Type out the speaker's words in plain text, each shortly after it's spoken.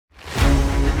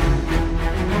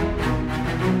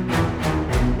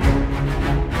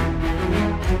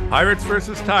Pirates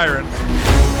versus tyrants.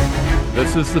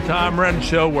 This is the Tom Renz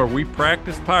Show, where we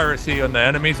practice piracy on the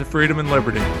enemies of freedom and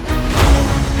liberty.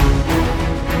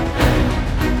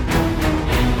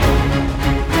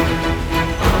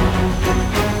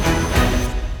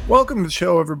 Welcome to the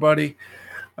show, everybody.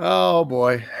 Oh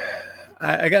boy,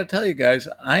 I got to tell you guys,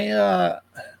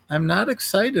 I'm not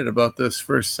excited about this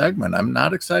first segment. I'm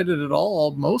not excited at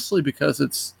all, mostly because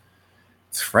it's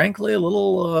frankly a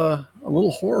little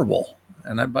horrible,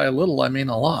 and by a little I mean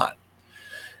a lot.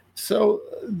 So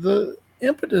the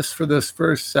impetus for this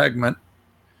first segment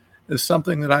is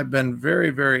something that I've been very,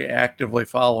 very actively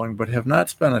following, but have not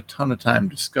spent a ton of time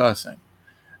discussing.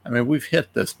 I mean, we've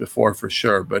hit this before for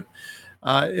sure, but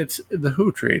it's the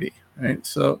WHO Treaty, right?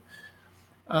 So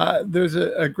there's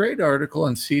a great article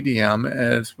in CDM,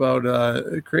 and it's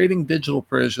about creating digital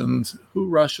prisons, who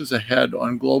rushes ahead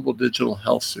on global digital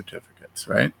health certificates,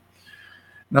 right?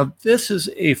 Now, this is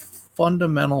a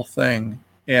fundamental thing,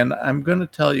 and I'm going to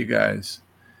tell you guys,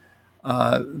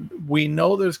 we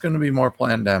know there's going to be more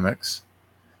pandemics.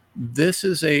 This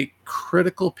is a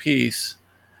critical piece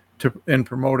in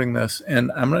promoting this, and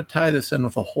I'm going to tie this in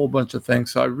with a whole bunch of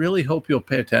things, so I really hope you'll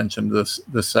pay attention to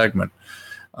this segment.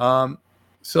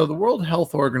 So the World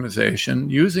Health Organization,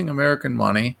 using American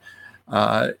money,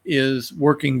 is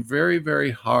working very,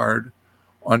 very hard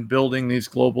on building these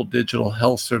global digital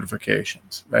health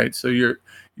certifications, right? So your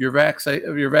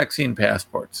vaccine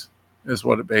passports is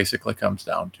what it basically comes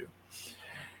down to.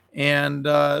 And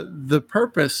the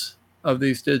purpose of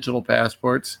these digital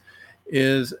passports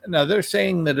is, now they're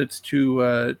saying that it's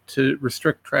to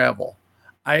restrict travel.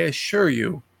 I assure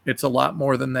you, it's a lot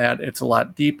more than that. It's a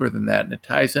lot deeper than that, and it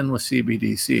ties in with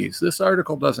CBDCs. This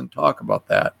article doesn't talk about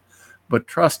that, but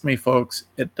trust me, folks,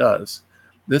 it does.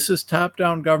 This is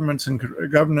top-down governance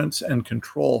and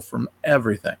control from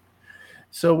everything.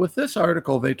 So with this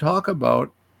article, they talk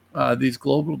about these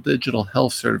global digital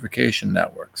health certification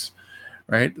networks,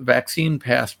 right? Vaccine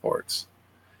passports.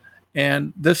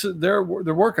 And they're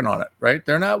working on it, right?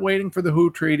 They're not waiting for the WHO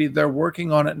Treaty. They're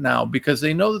working on it now because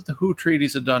they know that the WHO Treaty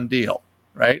is a done deal,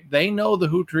 right? They know the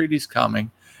WHO Treaty is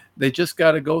coming. They just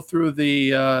got to go through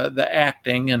the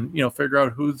acting and figure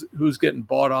out who's getting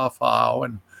bought off how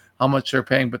and how much they're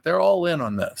paying. But they're all in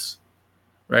on this,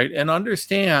 right? And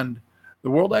understand, the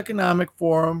World Economic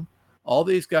Forum, all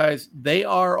these guys, they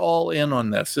are all in on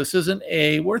this. This isn't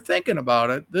we're thinking about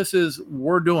it. This is,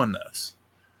 we're doing this.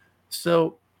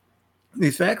 So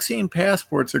these vaccine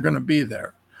passports are going to be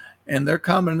there, and they're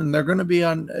coming, and they're going to be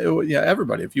on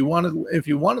everybody. If you want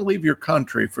to leave your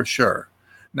country, for sure.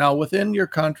 Now within your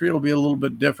country, it'll be a little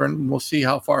bit different, and we'll see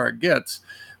how far it gets.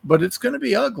 But it's going to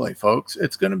be ugly, folks.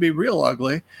 It's going to be real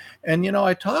ugly. And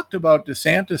I talked about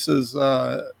DeSantis's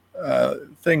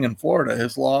thing in Florida,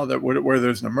 his law that where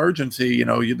there's an emergency,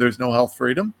 there's no health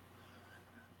freedom.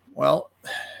 Well,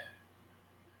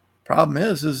 problem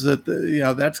is that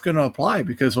that's going to apply,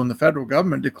 because when the federal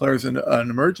government declares an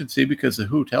emergency because the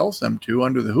WHO tells them to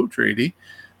under the WHO Treaty,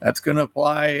 that's going to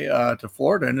apply to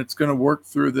Florida, and it's going to work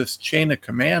through this chain of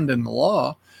command in the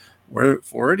law where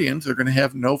Floridians are going to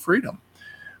have no freedom.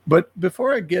 But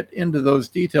before I get into those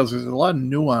details, there's a lot of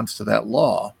nuance to that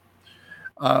law.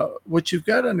 What you've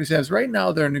got to understand is right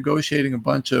now they're negotiating a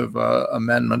bunch of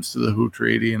amendments to the WHO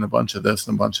Treaty and a bunch of this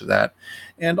and a bunch of that.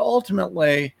 And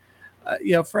ultimately,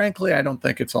 frankly, I don't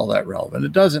think it's all that relevant.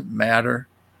 It doesn't matter.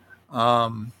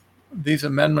 These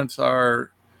amendments they're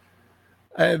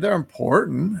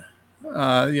important,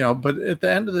 but at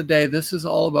the end of the day, this is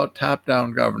all about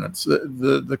top-down governance.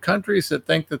 The countries that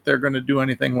think that they're going to do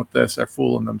anything with this are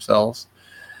fooling themselves.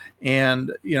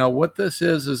 And what this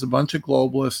is a bunch of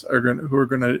globalists who are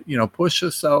going to push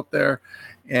us out there,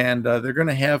 and they're going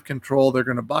to have control. They're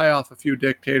going to buy off a few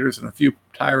dictators and a few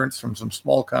tyrants from some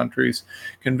small countries,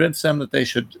 convince them that they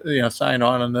should sign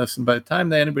on this. And by the time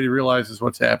that anybody realizes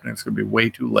what's happening, it's going to be way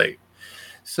too late.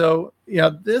 So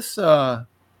this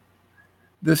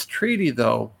treaty,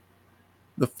 though,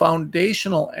 the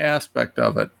foundational aspect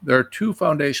of it, there are two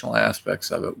foundational aspects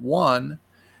of it. One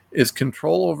is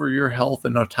control over your health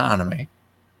and autonomy,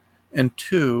 and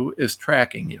two is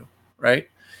tracking you, right?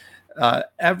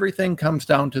 Everything comes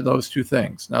down to those two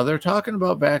things. Now, they're talking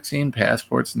about vaccine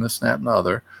passports and this, that, and the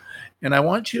other, and I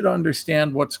want you to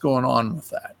understand what's going on with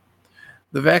that.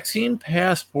 The vaccine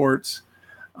passports,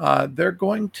 they're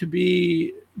going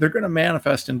to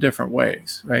manifest in different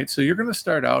ways, right? So you're going to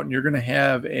start out and you're going to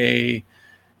have a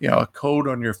code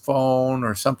on your phone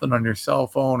or something on your cell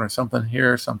phone or something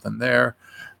here, something there.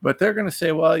 But they're going to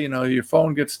say, well, your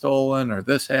phone gets stolen or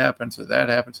this happens or that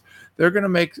happens. They're going to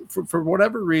make, for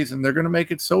whatever reason, they're going to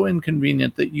make it so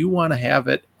inconvenient that you want to have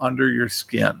it under your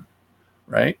skin,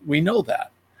 right? We know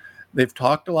that. They've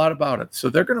talked a lot about it. So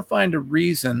they're going to find a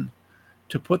reason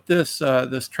to put this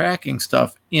this tracking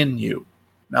stuff in you.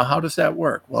 Now, how does that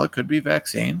work? Well, it could be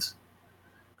vaccines,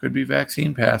 could be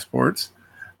vaccine passports,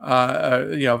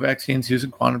 vaccines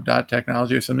using quantum dot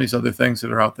technology or some of these other things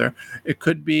that are out there. It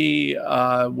could be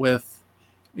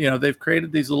they've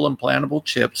created these little implantable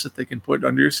chips that they can put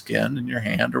under your skin, in your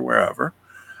hand, or wherever.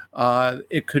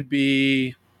 It could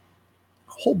be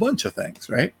a whole bunch of things,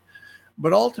 right?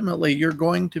 But ultimately, you're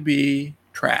going to be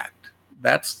tracked.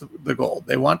 That's the goal.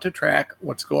 They want to track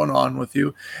what's going on with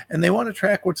you, and they want to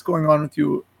track what's going on with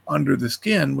you under the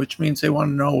skin, which means they want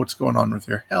to know what's going on with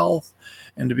your health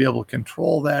and to be able to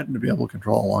control that and to be able to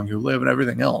control how long you live and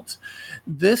everything else.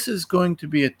 This is going to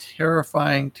be a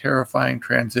terrifying, terrifying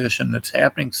transition that's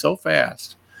happening so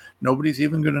fast, nobody's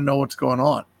even going to know what's going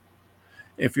on.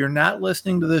 If you're not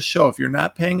listening to this show, if you're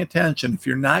not paying attention, if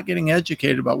you're not getting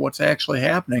educated about what's actually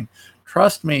happening,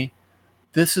 trust me,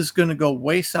 this is going to go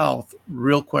way south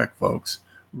real quick, folks,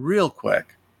 real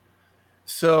quick.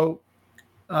 So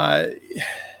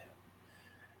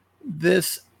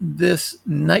this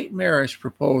nightmarish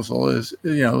proposal is,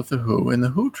 with the WHO, and the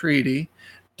WHO treaty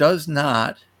does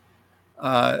not,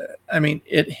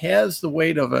 it has the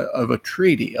weight of a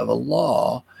treaty, of a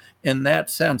law in that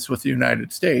sense with the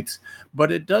United States,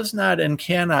 but it does not and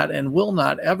cannot and will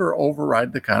not ever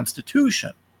override the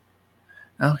Constitution.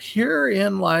 Now,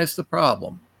 herein lies the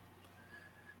problem.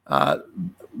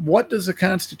 What does the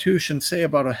Constitution say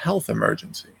about a health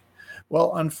emergency?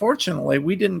 Well, unfortunately,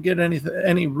 we didn't get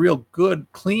any real good,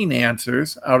 clean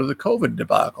answers out of the COVID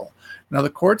debacle. Now,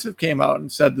 the courts have came out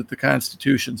and said that the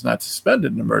Constitution's not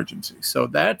suspended in emergencies, so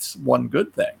that's one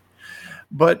good thing.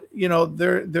 But,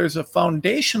 there's a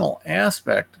foundational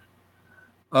aspect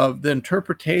of the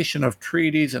interpretation of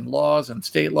treaties and laws and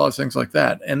state laws, things like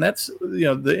that. And that's,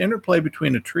 the interplay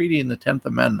between a treaty and the 10th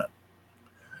Amendment.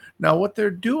 Now, what they're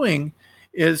doing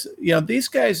is, these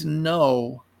guys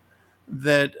know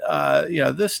that,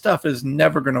 this stuff is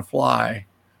never going to fly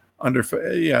under,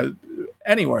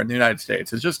 anywhere in the United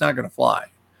States. It's just not going to fly.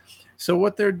 So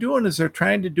what they're doing is they're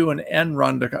trying to do an end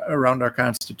run around our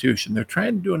Constitution. They're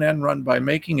trying to do an end run by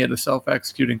making it a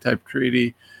self-executing type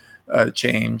treaty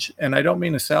change. And I don't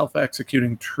mean a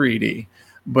self-executing treaty,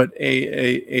 but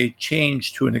a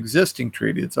change to an existing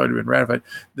treaty that's already been ratified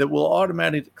that will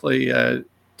automatically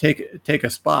take a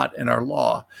spot in our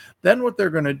law. Then what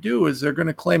they're going to do is they're going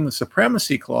to claim the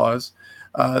supremacy clause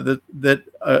that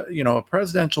a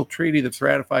presidential treaty that's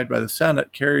ratified by the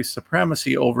Senate carries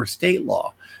supremacy over state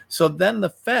law. So then the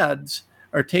feds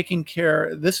are taking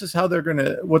care. This is how they're going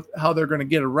to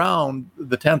get around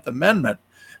the 10th Amendment,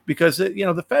 because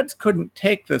the feds couldn't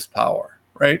take this power,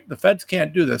 right? The feds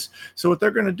can't do this. So what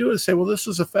they're going to do is say, well, this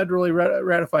is a federally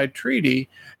ratified treaty,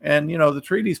 and the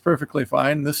treaty is perfectly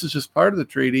fine. This is just part of the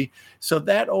treaty, so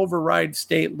that overrides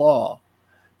state law.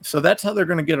 So that's how they're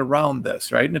going to get around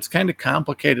this, right? And it's kind of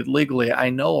complicated legally, I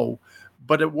know,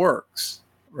 but it works,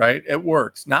 right? It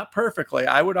works. Not perfectly.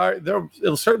 I would argue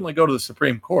it'll certainly go to the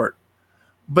Supreme Court,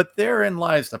 but therein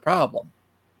lies the problem.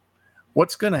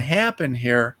 What's going to happen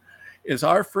here is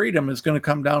our freedom is going to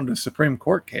come down to a Supreme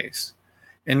Court case.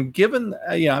 And given,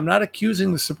 I'm not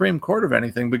accusing the Supreme Court of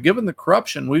anything, but given the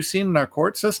corruption we've seen in our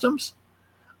court systems,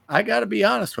 I got to be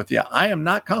honest with you, I am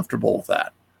not comfortable with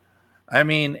that. I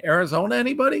mean, Arizona,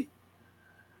 anybody?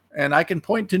 And I can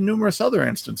point to numerous other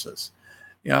instances.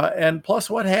 And plus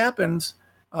what happens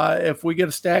if we get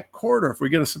a stacked court, or if we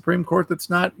get a Supreme Court that's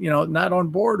not on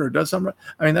board or does something,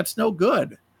 that's no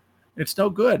good. It's no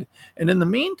good. And in the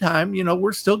meantime,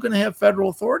 we're still going to have federal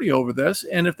authority over this.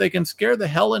 And if they can scare the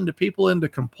hell into people into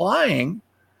complying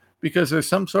because there's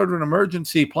some sort of an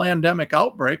emergency plandemic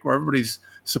outbreak where everybody's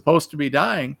supposed to be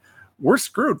dying, we're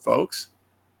screwed, folks.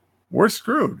 We're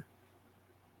screwed.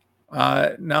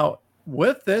 Now,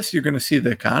 with this, you're going to see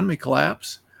the economy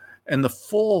collapse and the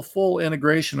full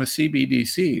integration with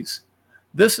CBDCs.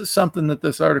 This is something that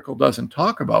this article doesn't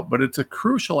talk about, but it's a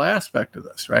crucial aspect of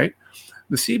this, right?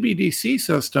 The CBDC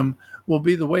system will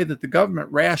be the way that the government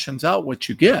rations out what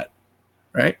you get,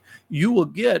 right? You will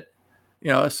get,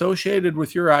 associated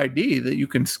with your ID that you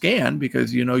can scan,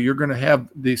 because, you're going to have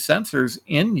these sensors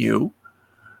in you,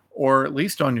 or at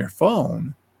least on your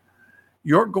phone.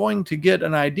 You're going to get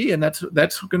an ID, and that's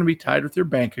going to be tied with your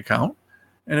bank account.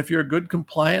 And if you're a good,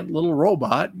 compliant little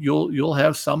robot, you'll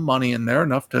have some money in there,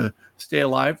 enough to stay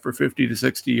alive for 50 to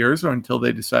 60 years, or until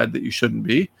they decide that you shouldn't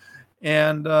be.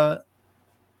 And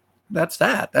that's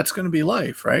that. That's going to be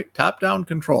life, right? Top-down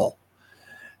control.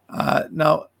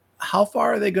 Now, how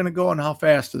far are they going to go, and how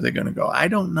fast are they going to go? I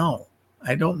don't know.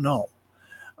 I know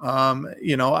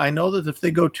that if they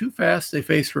go too fast, they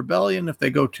face rebellion. If they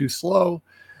go too slow,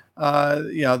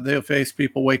 they'll face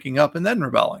people waking up and then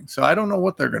rebelling. So I don't know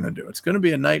what they're going to do. It's going to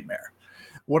be a nightmare.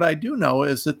 What I do know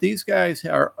is that these guys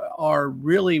are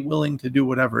really willing to do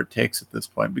whatever it takes at this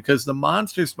point, because the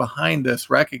monsters behind this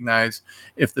recognize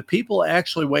if the people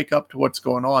actually wake up to what's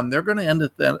going on, they're going to end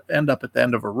up at the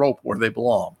end of a rope where they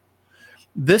belong.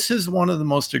 This is one of the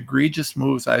most egregious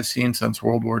moves I've seen since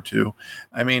World War II.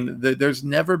 I mean, there's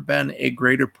never been a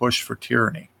greater push for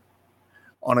tyranny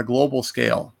on a global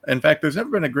scale. In fact, there's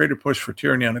never been a greater push for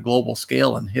tyranny on a global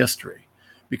scale in history,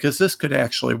 because this could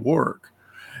actually work.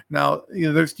 Now,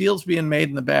 there's deals being made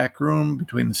in the back room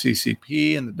between the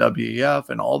CCP and the WEF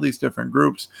and all these different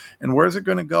groups. And where's it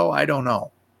going to go? I don't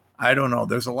know.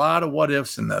 There's a lot of what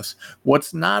ifs in this.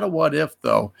 What's not a what if,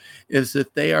 though, is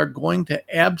that they are going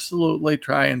to absolutely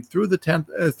try and through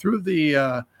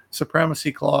the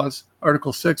Supremacy Clause,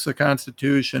 Article 6 of the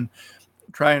Constitution,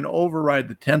 try and override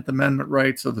the 10th Amendment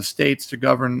rights of the states to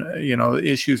govern,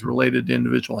 issues related to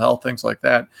individual health, things like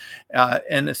that,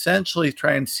 and essentially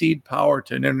try and cede power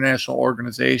to an international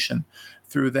organization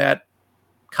through that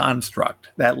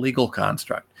construct, that legal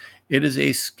construct. It is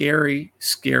a scary,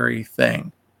 scary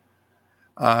thing,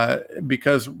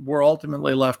 because we're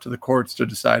ultimately left to the courts to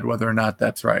decide whether or not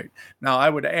that's right. Now, I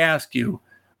would ask you,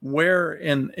 where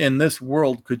in this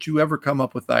world could you ever come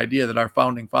up with the idea that our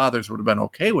founding fathers would have been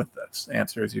okay with this? The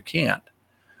answer is you can't.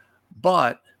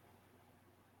 But,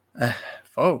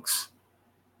 folks,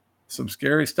 some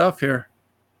scary stuff here.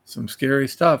 Some scary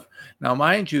stuff. Now,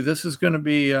 mind you, this is going to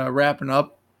be wrapping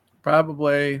up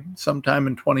probably sometime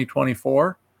in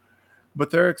 2024.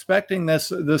 But they're expecting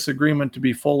this agreement to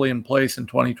be fully in place in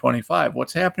 2025.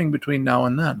 What's happening between now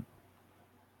and then?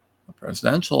 A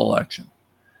presidential election.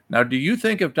 Now, do you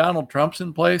think if Donald Trump's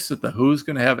in place that the WHO's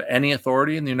going to have any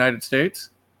authority in the United States?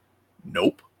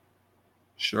 Nope.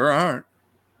 Sure aren't.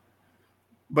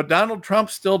 But Donald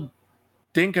Trump's still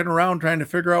dinking around trying to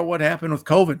figure out what happened with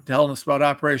COVID, telling us about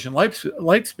Operation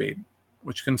Lightspeed,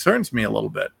 which concerns me a little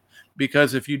bit.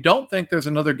 Because if you don't think there's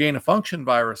another gain-of-function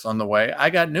virus on the way, I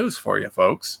got news for you,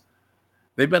 folks.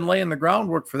 They've been laying the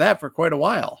groundwork for that for quite a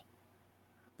while.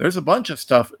 There's a bunch of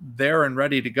stuff there and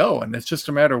ready to go, and it's just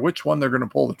a matter of which one they're going to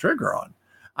pull the trigger on.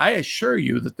 I assure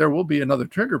you that there will be another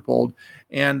trigger pulled,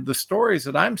 and the stories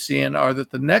that I'm seeing are that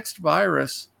the next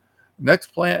virus,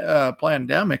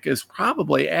 plandemic, is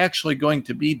probably actually going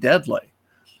to be deadly.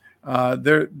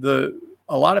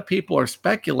 A lot of people are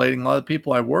speculating, a lot of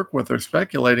people I work with are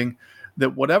speculating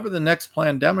that whatever the next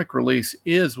plandemic release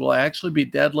is will actually be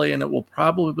deadly, and it will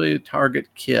probably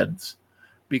target kids,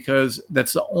 because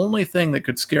that's the only thing that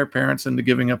could scare parents into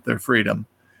giving up their freedom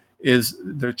is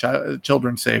their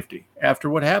children's safety. After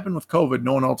what happened with COVID,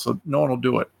 no one will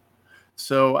do it.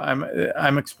 So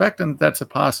I'm expecting that's a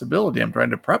possibility. I'm trying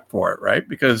to prep for it, right?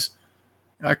 Because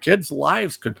our kids'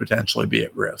 lives could potentially be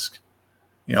at risk,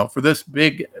 for this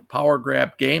big power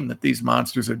grab game that these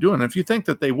monsters are doing. If you think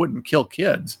that they wouldn't kill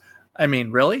kids, I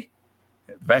mean, really?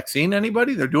 Vaccine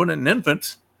anybody? They're doing it in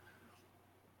infants.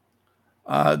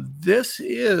 This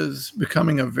is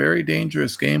becoming a very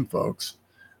dangerous game, folks.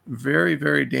 Very,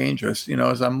 very dangerous.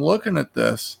 As I'm looking at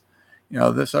this,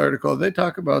 this article, they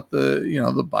talk about the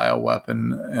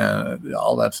bioweapon and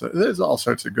all that. There's all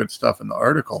sorts of good stuff in the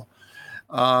article.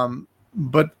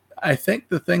 But I think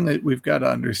the thing that we've got to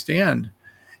understand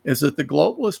is that the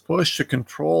globalist push to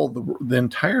control the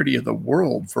entirety of the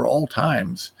world for all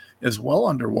times is well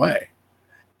underway.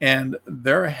 And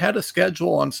they're ahead of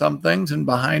schedule on some things and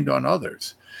behind on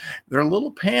others. They're a little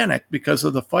panicked because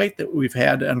of the fight that we've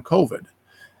had on COVID.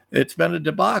 It's been a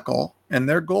debacle, and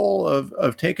their goal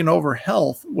of taking over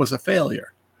health was a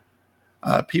failure.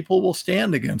 People will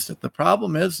stand against it. The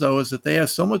problem is, though, is that they have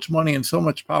so much money and so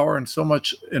much power and so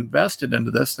much invested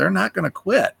into this, they're not going to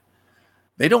quit.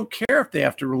 They don't care if they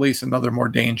have to release another more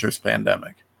dangerous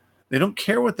pandemic. They don't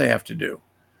care what they have to do.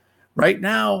 Right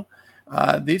now,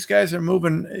 these guys are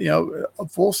moving,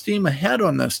 full steam ahead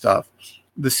on this stuff.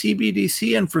 The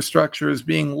CBDC infrastructure is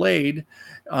being laid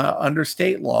under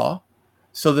state law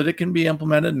so that it can be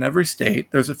implemented in every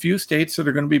state. There's a few states that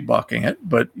are going to be bucking it,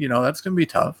 but, that's going to be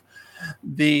tough.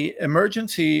 The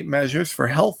emergency measures for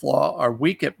health law are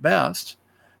weak at best.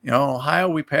 Ohio,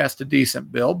 we passed a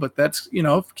decent bill, but that's,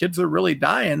 if kids are really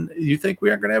dying, you think we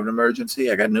aren't going to have an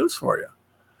emergency? I got news for you.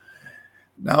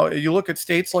 Now, you look at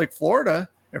states like Florida,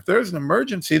 if there's an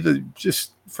emergency,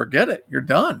 just forget it. You're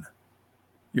done.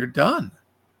 You're done.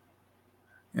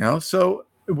 So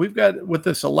we've got, with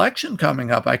this election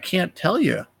coming up, I can't tell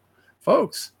you,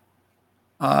 folks,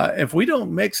 if we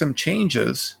don't make some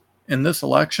changes in this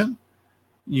election,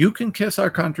 you can kiss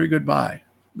our country goodbye.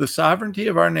 The sovereignty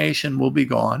of our nation will be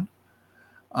gone.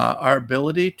 Our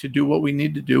ability to do what we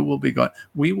need to do will be gone.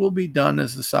 We will be done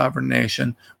as the sovereign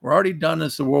nation. We're already done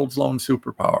as the world's lone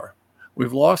superpower.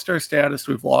 We've lost our status.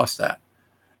 We've lost that.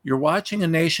 You're watching a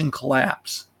nation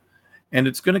collapse, and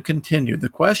it's going to continue. The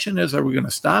question is, are we going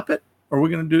to stop it? Or are we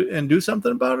going to do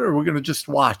something about it? Or are we going to just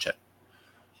watch it?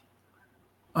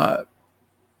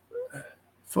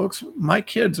 Folks, my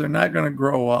kids are not going to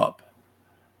grow up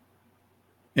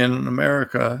in an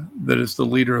America that is the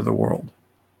leader of the world.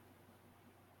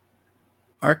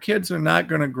 Our kids are not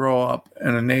going to grow up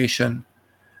in a nation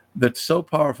that's so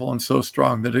powerful and so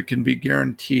strong that it can be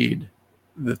guaranteed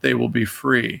that they will be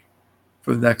free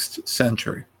for the next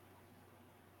century.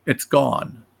 It's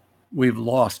gone. We've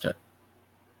lost it.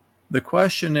 The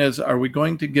question is, are we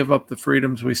going to give up the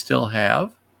freedoms we still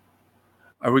have?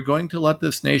 Are we going to let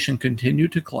this nation continue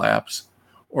to collapse,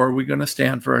 or are we going to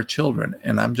stand for our children?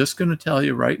 And I'm just going to tell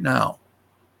you right now,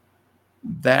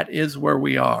 that is where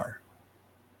we are.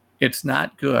 It's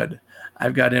not good.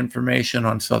 I've got information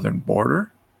on southern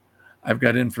border. I've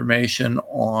got information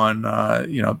on,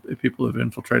 people who have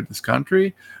infiltrated this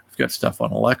country. We've got stuff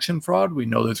on election fraud. We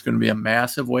know there's going to be a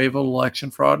massive wave of election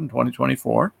fraud in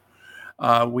 2024.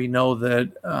 We know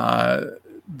that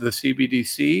the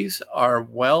CBDCs are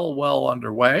well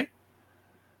underway.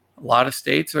 A lot of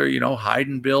states are,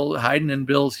 hiding in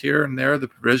bills here and there, the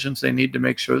provisions they need to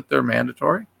make sure that they're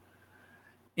mandatory.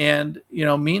 And,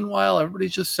 meanwhile,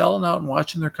 everybody's just selling out and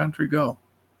watching their country go.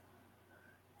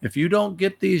 If you don't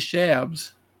get these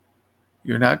jabs,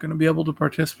 you're not going to be able to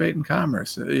participate in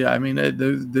commerce. Yeah, I mean,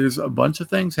 there's a bunch of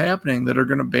things happening that are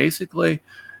going to basically,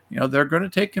 they're going to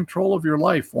take control of your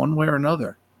life one way or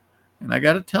another. And I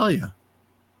got to tell you,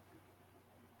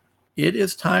 it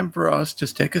is time for us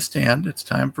to take a stand. It's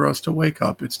time for us to wake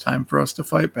up. It's time for us to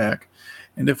fight back.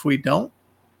 And if we don't,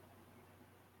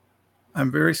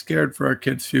 I'm very scared for our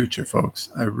kids' future, folks.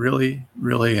 I really,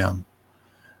 really am.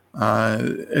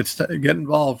 Get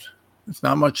involved. It's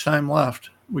not much time left.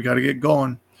 We got to get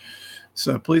going.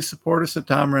 So please support us at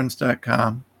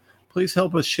tomrenz.com. Please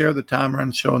help us share the Tom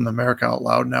Renz Show and the America Out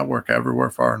Loud Network everywhere,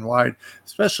 far and wide,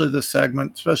 especially this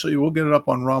segment. Especially, we'll get it up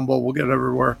on Rumble. We'll get it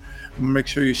everywhere. Make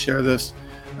sure you share this.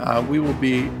 We will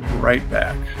be right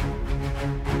back.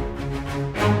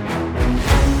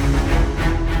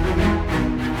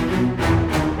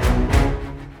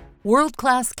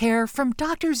 World-class care from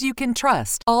doctors you can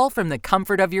trust, all from the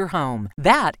comfort of your home.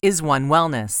 That is One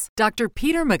Wellness. Dr.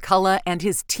 Peter McCullough and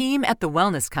his team at The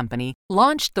Wellness Company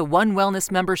launched the One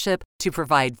Wellness membership to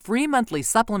provide free monthly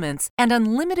supplements and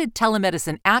unlimited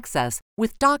telemedicine access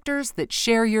with doctors that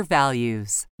share your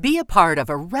values. Be a part of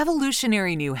a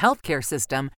revolutionary new healthcare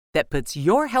system that puts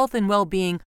your health and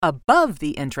well-being above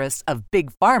the interests of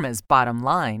Big Pharma's bottom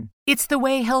line. It's the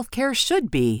way healthcare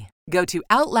should be. Go to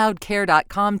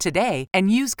OutLoudCare.com today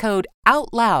and use code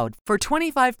OUTLOUD for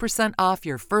 25% off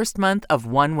your first month of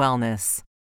One Wellness.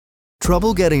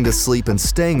 Trouble getting to sleep and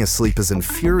staying asleep is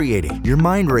infuriating. Your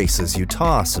mind races, you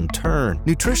toss and turn.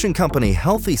 Nutrition company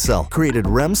Healthy Cell created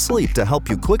REM sleep to help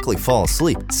you quickly fall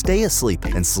asleep, stay asleep,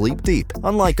 and sleep deep.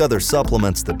 Unlike other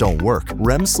supplements that don't work,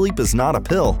 REM sleep is not a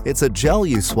pill. It's a gel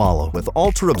you swallow with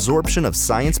ultra-absorption of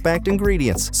science-backed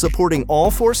ingredients supporting all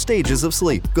 4 stages of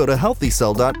sleep. Go to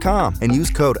healthycell.com and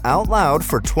use code OUTLOUD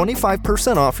for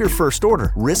 25% off your first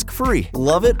order. Risk-free.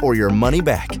 Love it or your money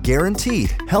back.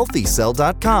 Guaranteed.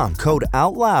 Healthycell.com. Code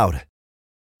OUTLOUD.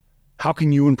 How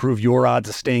can you improve your odds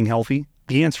of staying healthy?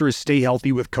 The answer is stay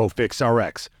healthy with Cofix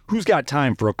RX. Who's got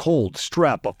time for a cold,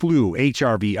 strep, a flu,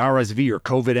 HRV, RSV, or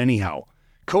COVID anyhow?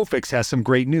 Cofix has some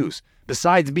great news.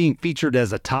 Besides being featured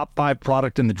as a top 5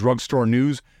 product in the drugstore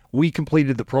news, we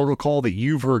completed the protocol that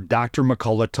you've heard Dr.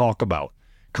 McCullough talk about.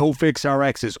 Cofix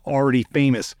RX is already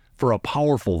famous for a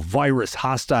powerful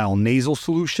virus-hostile nasal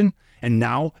solution, and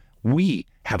now we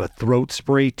have a throat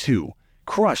spray too.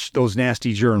 Crush those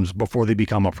nasty germs before they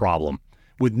become a problem.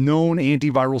 With known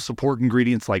antiviral support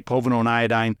ingredients like povidone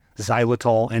iodine,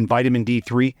 xylitol, and vitamin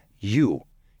D3, you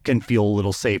can feel a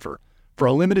little safer. For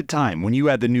a limited time, when you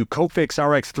add the new Cofix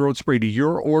RX throat spray to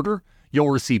your order,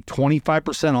 you'll receive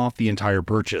 25% off the entire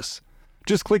purchase.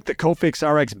 Just click the Cofix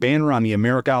RX banner on the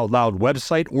America Out Loud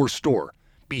website or store.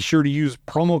 Be sure to use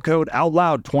promo code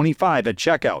OUTLOUD25 at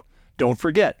checkout. Don't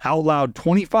forget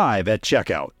OUTLOUD25 at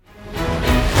checkout.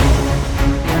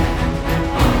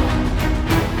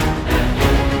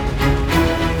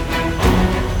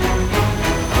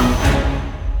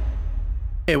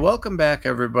 Hey, welcome back,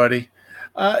 everybody.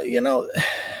 I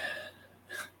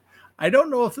don't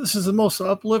know if this is the most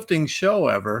uplifting show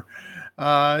ever.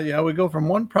 We go from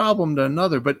one problem to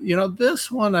another, but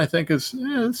this one I think this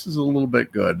is a little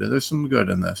bit good. There's some good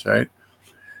in this, right?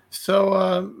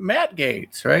 So Matt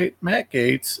Gaetz, right? Matt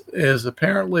Gaetz is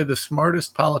apparently the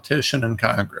smartest politician in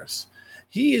Congress.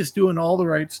 He is doing all the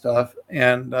right stuff,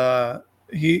 and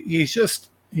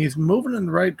he's moving in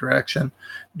the right direction,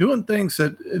 doing things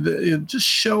that just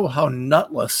show how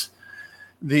nutless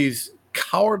these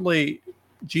cowardly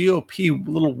GOP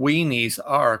little weenies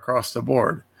are across the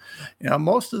board.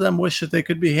 Most of them wish that they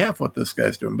could be half what this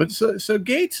guy's doing. But so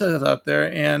Gaetz is out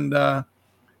there, and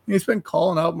he's been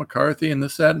calling out McCarthy and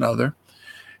this, that, and other.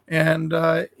 And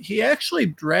he actually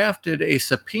drafted a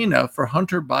subpoena for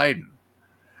Hunter Biden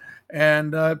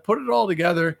and put it all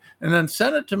together and then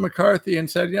sent it to McCarthy and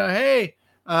said, hey,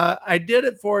 I did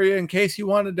it for you in case you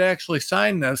wanted to actually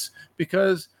sign this,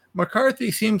 because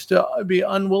McCarthy seems to be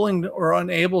unwilling or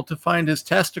unable to find his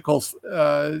testicles,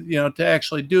 to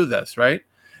actually do this, right?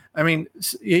 I mean,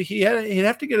 he'd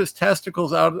have to get his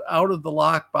testicles out of the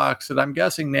lockbox that I'm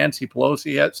guessing Nancy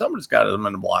Pelosi had. Somebody's got them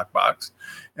in the lockbox.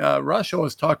 Russia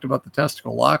has talked about the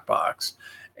testicle lockbox,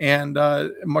 and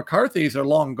McCarthy's are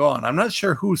long gone. I'm not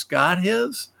sure who's got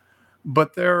his,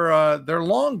 but they're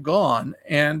long gone.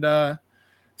 And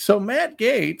so Matt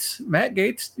Gaetz,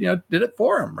 did it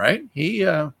for him, right? He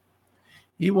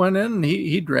went in and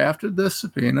he drafted this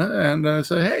subpoena and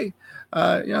said, hey,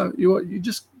 you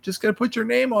just got to put your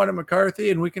name on it, McCarthy,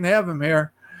 and we can have him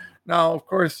here. Now, of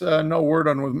course, no word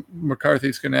on when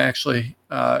McCarthy's going to actually,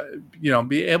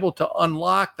 be able to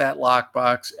unlock that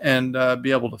lockbox and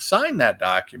be able to sign that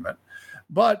document.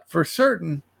 But for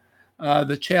certain,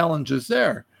 the challenge is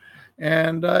there.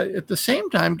 And at the same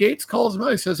time, Gaetz calls him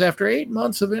out. He says, after 8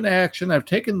 months of inaction, I've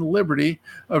taken the liberty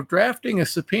of drafting a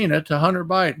subpoena to Hunter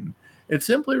Biden. It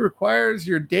simply requires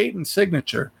your date and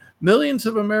signature. Millions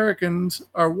of Americans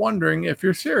are wondering if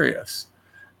you're serious.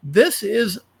 This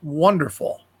is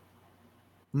wonderful.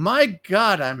 My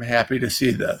God, I'm happy to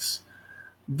see this.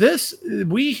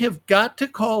 We have got to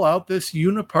call out this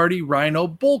uniparty rhino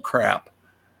bullcrap.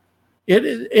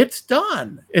 It's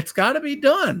done. It's got to be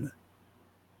done.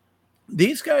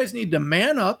 These guys need to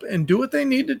man up and do what they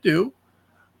need to do,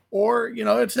 or,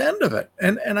 it's the end of it.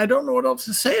 And I don't know what else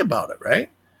to say about it, right?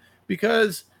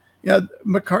 Because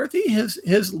McCarthy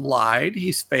has lied.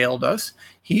 He's failed us.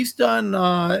 He's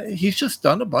just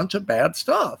done a bunch of bad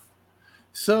stuff.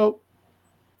 So,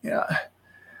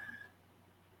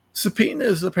 subpoena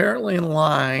is apparently in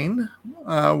line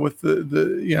with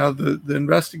the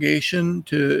investigation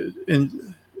to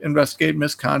investigate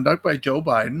misconduct by Joe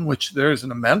Biden, which there's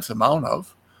an immense amount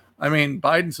of. I mean,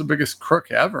 Biden's the biggest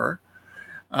crook ever.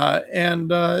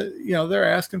 And they're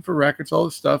asking for records, all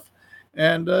this stuff,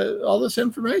 and all this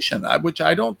information, which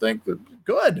I don't think that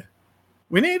good.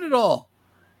 We need it all.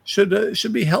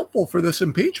 Should be helpful for this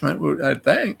impeachment, I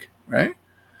think, right?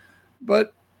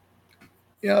 But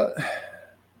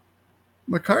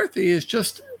McCarthy is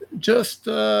just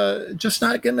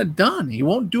not getting it done. He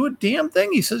won't do a damn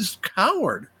thing. He says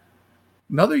coward,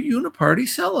 another uniparty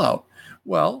sellout.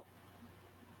 Well,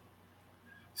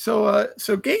 so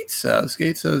Gaetz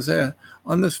says,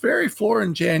 on this very floor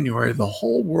in January, the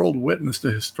whole world witnessed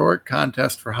a historic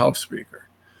contest for House Speaker.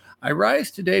 I rise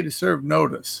today to serve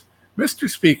notice. Mr.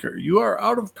 Speaker, you are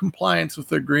out of compliance with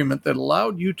the agreement that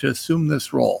allowed you to assume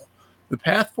this role. The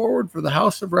path forward for the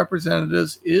House of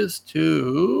Representatives is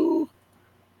to...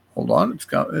 Hold on, we've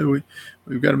got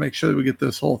to make sure that we get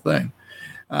this whole thing.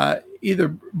 Either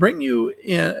bring you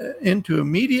into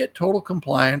immediate total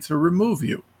compliance or remove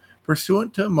you,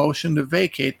 pursuant to a motion to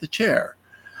vacate the chair.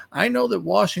 I know that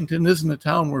Washington isn't a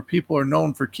town where people are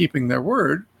known for keeping their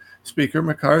word. Speaker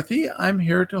McCarthy, I'm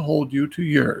here to hold you to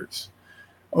yours.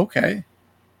 Okay.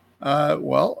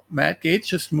 Well, Matt Gaetz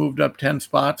just moved up 10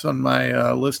 spots on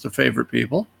my list of favorite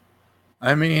people.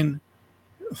 I mean,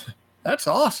 that's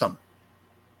awesome.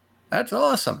 That's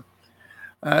awesome.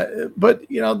 But,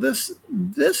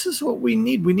 this is what we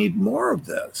need. We need more of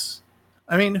this.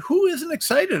 I mean, who isn't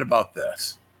excited about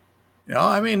this?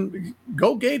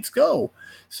 Go Gaetz, go.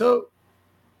 So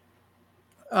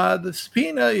the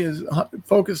subpoena is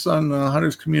focused on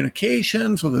Hunter's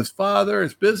communications with his father,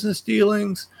 his business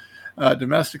dealings,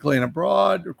 domestically and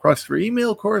abroad, requests for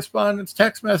email correspondence,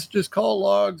 text messages, call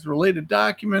logs, related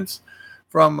documents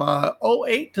from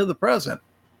 2008 to the present.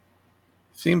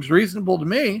 Seems reasonable to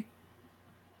me.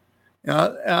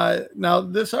 Now,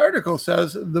 this article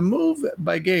says the move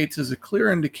by Gaetz is a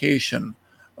clear indication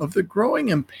of the growing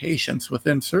impatience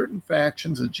within certain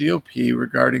factions of GOP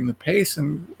regarding the pace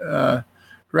and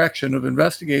direction of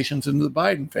investigations into the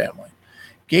Biden family.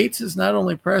 Gaetz is not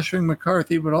only pressuring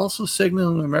McCarthy, but also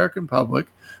signaling the American public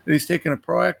that he's taking a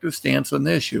proactive stance on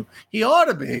the issue. He ought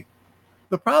to be.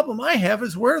 The problem I have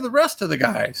is where are the rest of the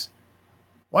guys?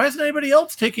 Why isn't anybody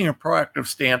else taking a proactive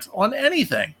stance on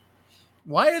anything?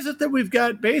 Why is it that we've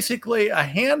got basically a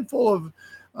handful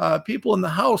of people in the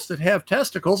House that have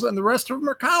testicles and the rest of them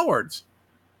are cowards?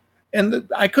 And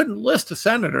I couldn't list a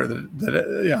senator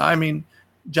I mean,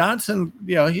 Johnson,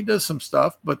 he does some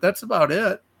stuff, but that's about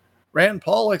it. Rand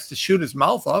Paul likes to shoot his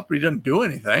mouth off, but he doesn't do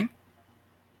anything.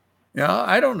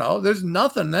 I don't know. There's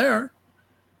nothing there.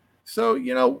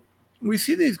 So, we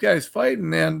see these guys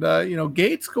fighting, and,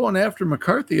 Gates going after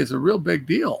McCarthy is a real big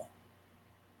deal.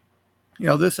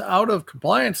 This out of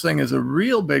compliance thing is a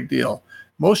real big deal.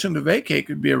 Motion to vacate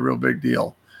could be a real big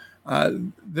deal.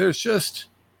 There's just,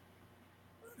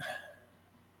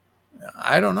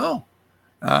 I don't know.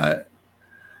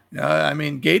 I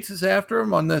mean, Gates is after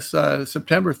him on this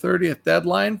September 30th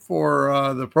deadline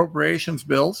for the appropriations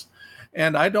bills.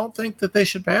 And I don't think that they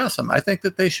should pass them. I think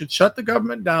that they should shut the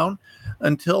government down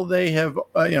until they have,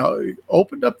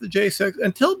 opened up the J6,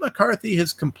 until McCarthy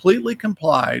has completely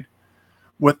complied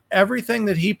with everything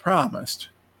that he promised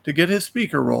to get his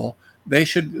speaker role. They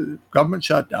should government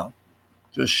shutdown.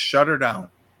 Just shut her down.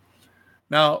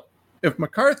 Now, if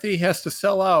McCarthy has to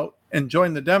sell out and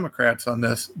join the Democrats on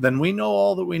this, then we know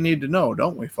all that we need to know,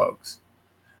 don't we, folks?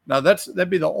 Now, that'd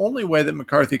be the only way that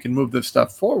McCarthy can move this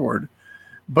stuff forward.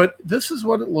 But this is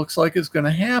what it looks like is going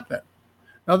to happen.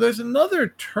 Now, there's another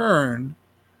turn.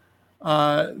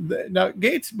 Now,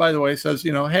 Gates, by the way, says,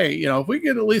 hey, if we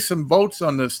get at least some votes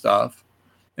on this stuff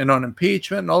and on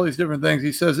impeachment and all these different things,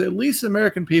 he says, at least the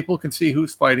American people can see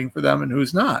who's fighting for them and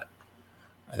who's not.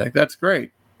 I think that's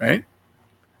great, right?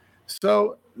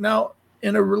 So now,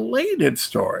 in a related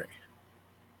story,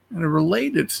 we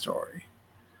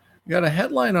got a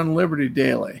headline on Liberty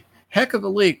Daily. Heck of a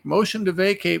leak. Motion to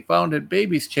vacate found at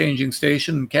baby's changing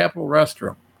station and Capitol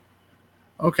restroom.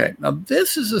 Okay, now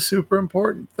this is a super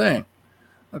important thing.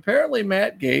 Apparently,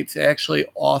 Matt Gaetz actually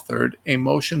authored a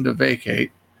motion to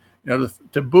vacate,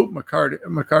 to boot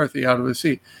McCarthy out of his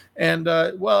seat. And,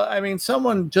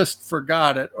 someone just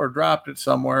forgot it or dropped it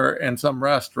somewhere in some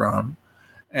restroom,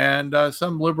 and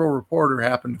some liberal reporter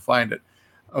happened to find it.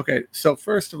 Okay, so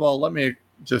first of all, let me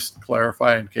just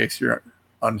clarify in case you're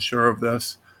unsure of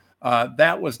this.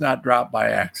 That was not dropped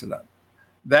by accident.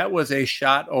 That was a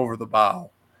shot over the bow.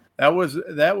 That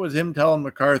was him telling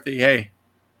McCarthy, "Hey,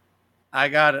 I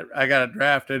got it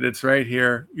drafted. It's right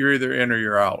here. You're either in or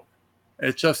you're out."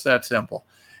 It's just that simple.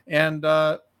 And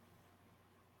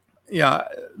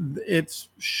it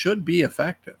should be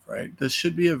effective, right? This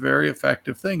should be a very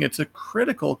effective thing. It's a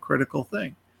critical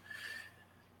thing,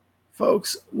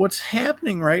 folks. What's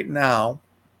happening right now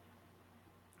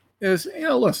is,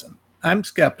 listen. I'm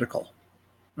skeptical,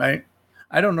 right?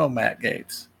 I don't know Matt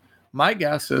Gaetz. My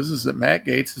guess is that Matt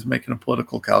Gaetz is making a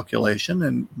political calculation,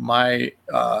 and my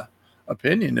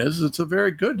opinion is it's a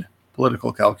very good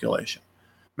political calculation.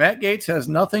 Matt Gaetz has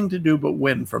nothing to do but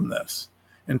win from this.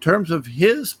 In terms of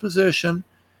his position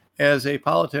as a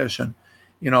politician,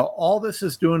 all this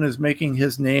is doing is making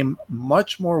his name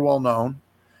much more well-known.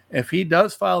 If he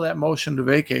does file that motion to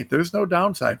vacate, there's no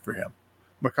downside for him.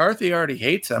 McCarthy already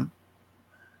hates him.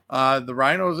 The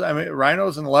rhinos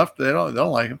and the left, they don't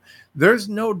like him. There's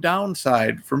no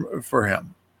downside for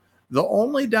him. The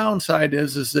only downside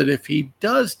is that if he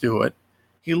does do it,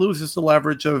 he loses the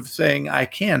leverage of saying, I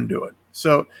can do it.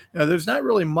 So, there's not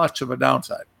really much of a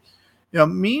downside.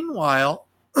 Meanwhile,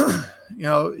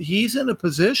 he's in a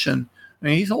position,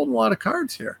 he's holding a lot of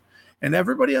cards here, and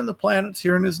everybody on the planet's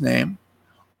hearing his name.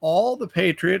 All the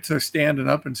patriots are standing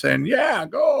up and saying, yeah,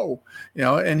 go,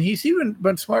 and he's even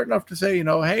been smart enough to say,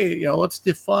 hey, let's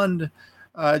defund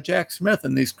Jack Smith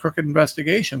and these crooked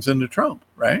investigations into Trump,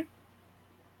 right?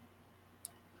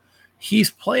 He's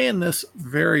playing this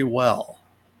very well.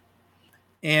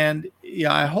 And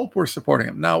I hope we're supporting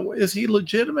him. Now, is he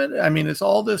legitimate? I mean, is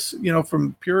all this,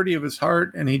 from purity of his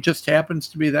heart and he just happens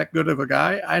to be that good of a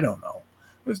guy? I don't know.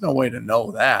 There's no way to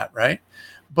know that, right?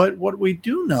 But what we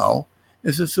do know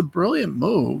is it's a brilliant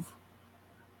move.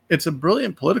 It's a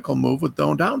brilliant political move with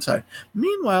no downside.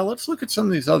 Meanwhile, let's look at some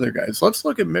of these other guys. Let's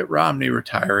look at Mitt Romney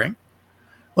retiring.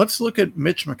 Let's look at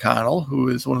Mitch McConnell, who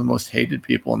is one of the most hated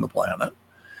people on the planet.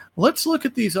 Let's look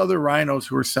at these other rhinos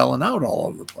who are selling out all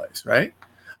over the place, right?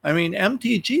 I mean,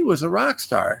 MTG was a rock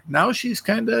star. Now she's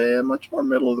kind of much more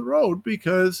middle of the road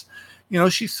because,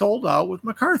 she sold out with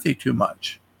McCarthy too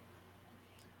much.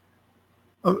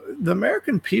 The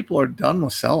American people are done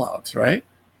with sellouts, right?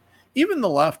 Even the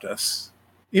leftists.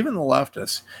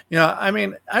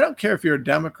 I don't care if you're a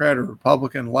Democrat or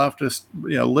Republican, leftist,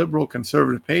 liberal,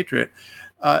 conservative, patriot.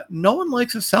 No one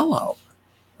likes a sellout,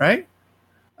 right?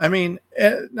 I mean,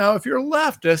 now if you're a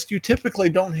leftist, you typically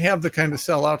don't have the kind of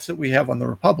sellouts that we have on the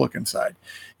Republican side.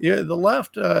 Yeah, the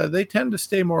left, they tend to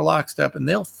stay more lockstep and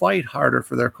they'll fight harder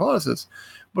for their causes.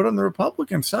 But on the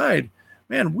Republican side,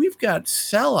 man, we've got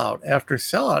sellout after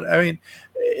sellout. I mean,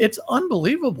 it's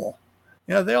unbelievable.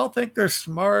 You know, they all think they're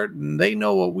smart and they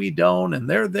know what we don't, and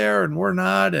they're there and we're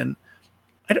not. And,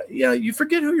 you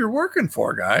forget who you're working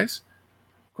for, guys.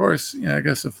 Of course, I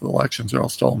guess if the elections are all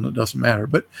stolen, it doesn't matter.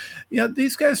 But,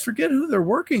 these guys forget who they're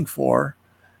working for.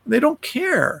 They don't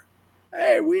care.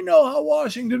 Hey, we know how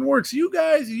Washington works. You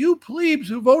guys, you plebes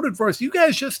who voted for us, you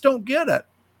guys just don't get it.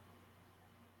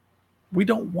 We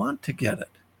don't want to get it.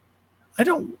 I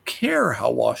don't care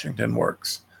how Washington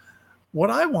works. What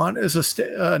I want is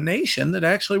a nation that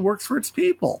actually works for its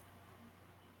people.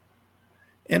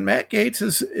 And Matt Gaetz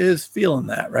is feeling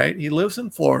that, right? He lives in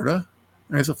Florida.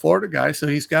 He's a Florida guy, so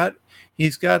he's got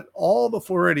all the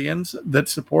Floridians that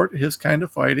support his kind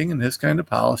of fighting and his kind of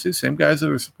policy. Same guys that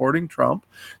are supporting Trump,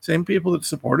 same people that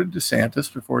supported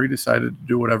DeSantis before he decided to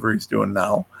do whatever he's doing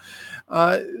now.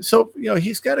 So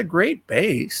he's got a great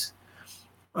base.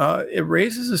 It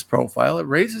raises his profile. It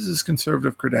raises his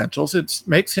conservative credentials. It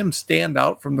makes him stand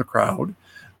out from the crowd.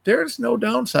 There's no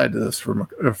downside to this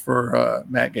for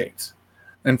Matt Gaetz.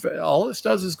 And all this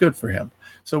does is good for him.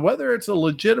 So whether it's a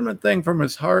legitimate thing from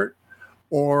his heart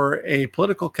or a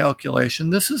political calculation,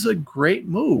 this is a great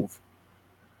move.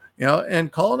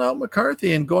 And calling out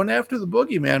McCarthy and going after the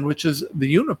boogeyman, which is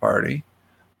the Uniparty,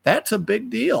 that's a big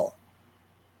deal.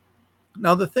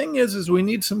 Now, the thing is we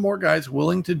need some more guys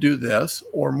willing to do this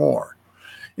or more.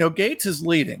 Gaetz is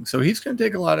leading, so he's going to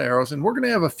take a lot of arrows, and we're going to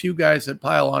have a few guys that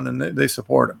pile on and they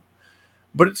support him.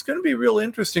 But it's going to be real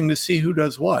interesting to see who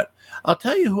does what. I'll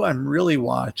tell you who I'm really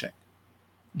watching.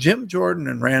 Jim Jordan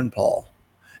and Rand Paul.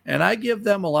 And I give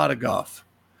them a lot of guff.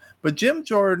 But Jim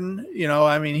Jordan,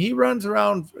 he runs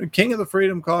around King of the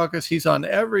Freedom Caucus. He's on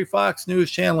every Fox News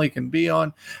channel he can be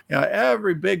on,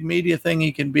 every big media thing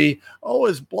he can be,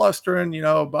 always blustering,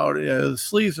 about his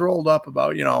sleeves rolled up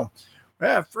about,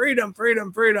 freedom,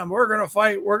 freedom, freedom. We're going to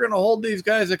fight. We're going to hold these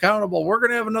guys accountable. We're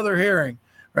going to have another hearing,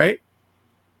 right?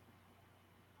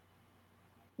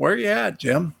 Where are you at,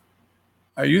 Jim?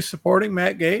 Are you supporting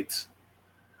Matt Gaetz?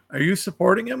 Are you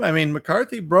supporting him? I mean,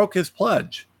 McCarthy broke his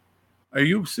pledge. Are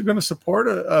you going to support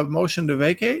a motion to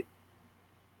vacate?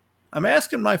 I'm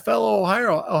asking my fellow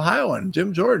Ohioan,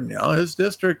 Jim Jordan, his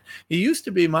district. He used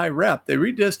to be my rep. They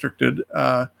redistricted,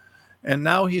 and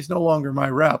now he's no longer my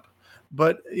rep.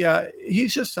 But yeah,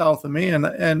 he's just south of me, and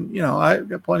I've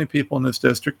got plenty of people in this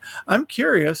district. I'm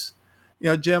curious,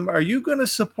 Jim, are you going to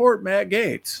support Matt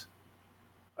Gaetz?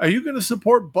 Are you going to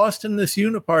support busting this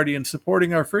uniparty and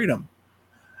supporting our freedom?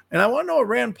 And I want to know what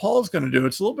Rand Paul's going to do.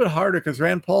 It's a little bit harder because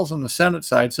Rand Paul's on the Senate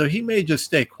side, so he may just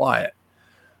stay quiet.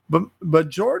 But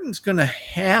Jordan's going to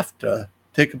have to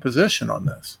take a position on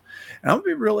this. And I'm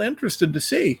going to be real interested to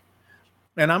see.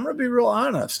 And I'm going to be real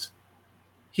honest.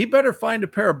 He better find a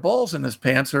pair of balls in his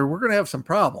pants or we're going to have some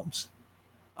problems.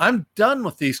 I'm done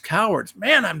with these cowards.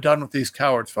 Man, I'm done with these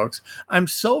cowards, folks. I'm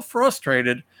so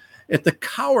frustrated at the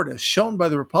cowardice shown by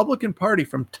the Republican Party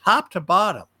from top to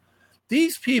bottom.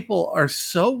 These people are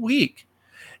so weak.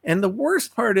 And the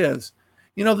worst part is,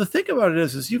 the thing about it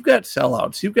is you've got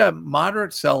sellouts. You've got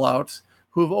moderate sellouts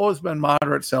who have always been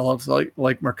moderate sellouts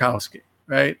like Murkowski,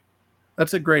 right?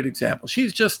 That's a great example.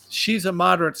 She's a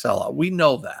moderate sellout. We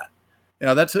know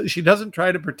that. She doesn't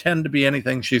try to pretend to be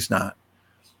anything she's not.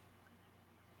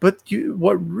 But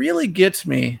what really gets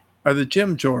me are the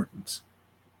Jim Jordans.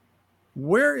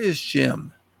 Where is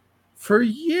Jim? For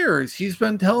years, he's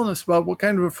been telling us about what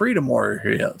kind of a freedom warrior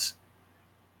he is.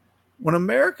 When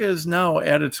America is now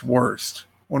at its worst,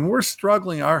 when we're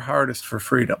struggling our hardest for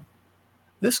freedom,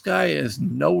 this guy is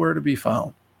nowhere to be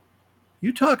found.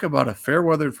 You talk about a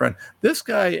fair-weathered friend. This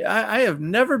guy, I have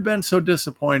never been so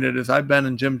disappointed as I've been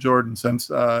in Jim Jordan since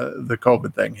the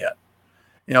COVID thing hit.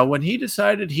 When he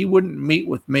decided he wouldn't meet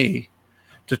with me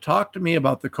to talk to me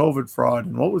about the COVID fraud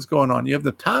and what was going on. You have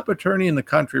the top attorney in the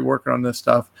country working on this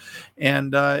stuff.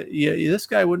 And this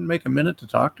guy wouldn't make a minute to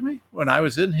talk to me when I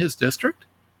was in his district.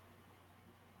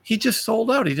 He just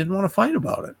sold out. He didn't want to fight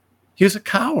about it. He was a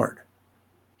coward.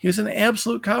 He was an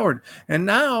absolute coward. And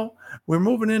now we're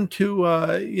moving into,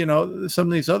 some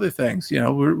of these other things.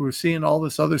 We're seeing all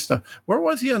this other stuff. Where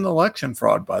was he on the election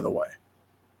fraud, by the way?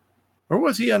 Where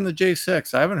was he on the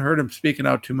J6? I haven't heard him speaking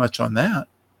out too much on that.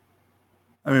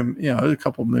 I mean, a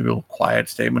couple maybe little quiet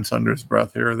statements under his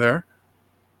breath here or there.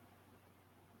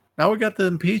 Now we got the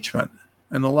impeachment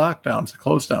and the lockdowns, the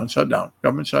close down, shutdown,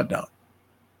 government shutdown.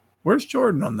 Where's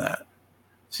Jordan on that?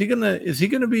 Is he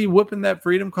gonna be whipping that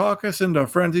Freedom Caucus into a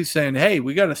frenzy saying, hey,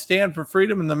 we got to stand for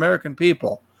freedom and the American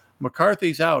people?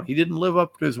 McCarthy's out. He didn't live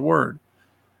up to his word.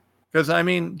 Because, I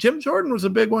mean, Jim Jordan was a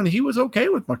big one. He was okay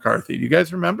with McCarthy. Do you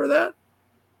guys remember that?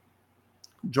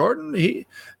 Jordan, a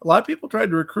lot of people tried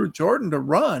to recruit Jordan to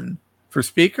run for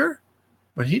speaker,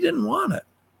 but he didn't want it.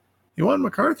 He wanted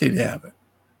McCarthy to have it.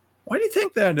 Why do you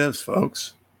think that is,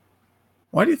 folks?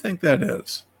 Why do you think that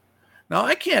is? Now,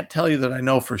 I can't tell you that I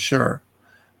know for sure,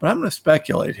 but I'm going to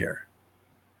speculate here.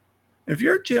 If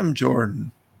you're Jim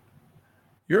Jordan,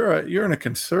 you're in a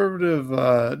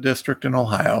conservative district in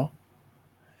Ohio,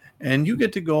 and you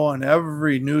get to go on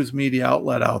every news media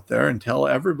outlet out there and tell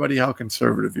everybody how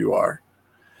conservative you are.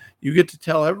 You get to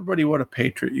tell everybody what a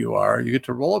patriot you are. You get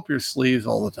to roll up your sleeves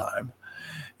all the time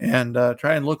and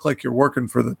try and look like you're working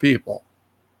for the people.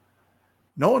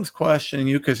 No one's questioning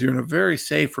you because you're in a very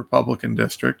safe Republican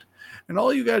district, and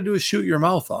all you got to do is shoot your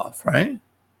mouth off, right?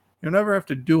 You'll never have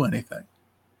to do anything.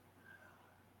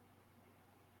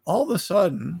 All of a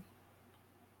sudden,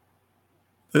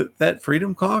 that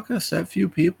Freedom Caucus, that few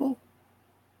people,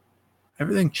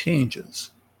 everything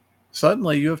changes.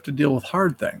 Suddenly, you have to deal with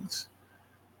hard things.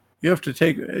 You have to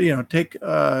take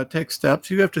steps.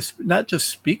 You have to not just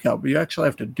speak out, but you actually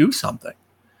have to do something.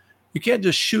 You can't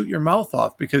just shoot your mouth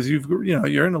off because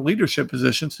you're in a leadership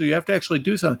position, so you have to actually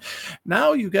do something.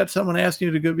 Now you've got someone asking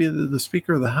you to go be the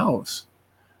Speaker of the House,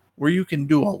 where you can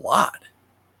do a lot,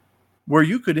 where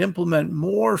you could implement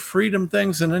more freedom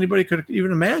things than anybody could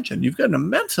even imagine. You've got an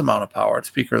immense amount of power at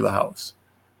Speaker of the House.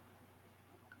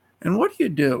 And what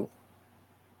do?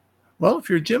 Well, if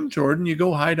you're Jim Jordan, you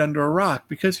go hide under a rock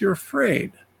because you're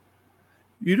afraid.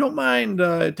 You don't mind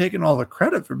taking all the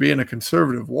credit for being a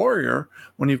conservative warrior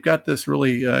when you've got this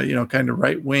really, kind of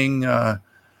right-wing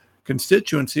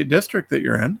constituency district that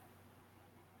you're in.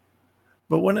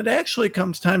 But when it actually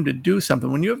comes time to do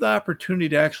something, when you have the opportunity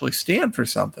to actually stand for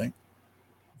something,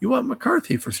 you want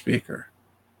McCarthy for speaker.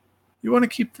 You want to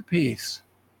keep the peace.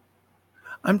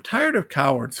 I'm tired of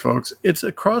cowards, folks. It's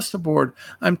across the board.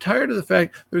 I'm tired of the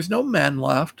fact there's no men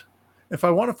left. If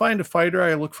I want to find a fighter,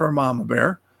 I look for a mama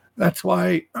bear. That's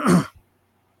why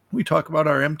we talk about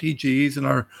our MTGs and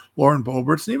our Lauren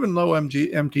Boeberts. And even though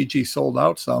MTG sold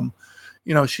out some,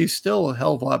 she's still a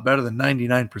hell of a lot better than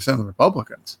 99% of the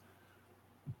Republicans.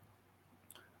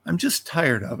 I'm just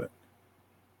tired of it.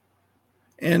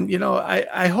 And,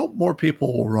 I hope more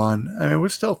people will run. I mean, we're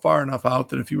still far enough out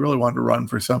that if you really want to run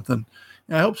for something,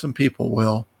 I hope some people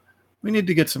will. We need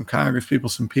to get some Congress people,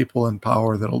 some people in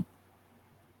power that'll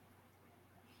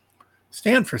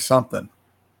stand for something,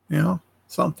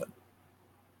 something.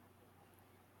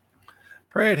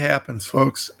 Pray it happens,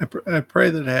 folks. I pray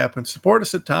that it happens. Support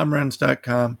us at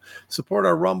TomRenz.com. Support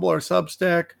our Rumble, our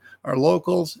Substack, our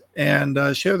locals, and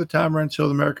share the Tom Renz Show,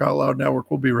 the America Out Loud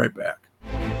Network. We'll be right back.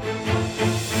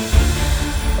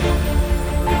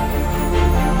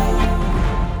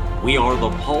 We are the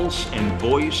pulse and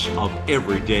voice of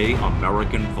everyday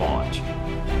American thought.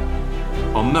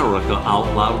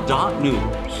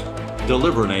 AmericaOutloud.news,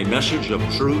 delivering a message of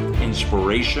truth,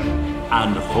 inspiration,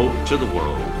 and hope to the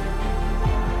world.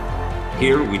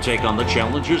 Here we take on the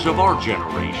challenges of our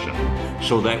generation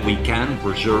so that we can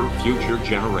preserve future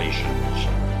generations.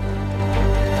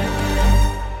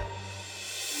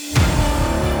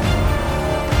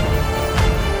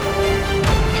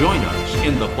 Join us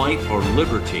in the fight for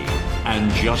liberty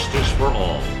and justice for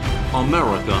all.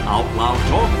 America Out Loud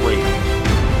Talk Radio.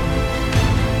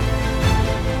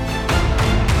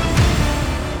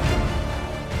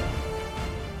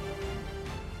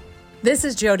 This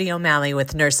is Jody O'Malley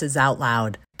with Nurses Out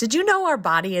Loud. Did you know our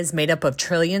body is made up of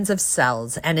trillions of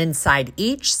cells, and inside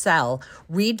each cell,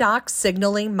 redox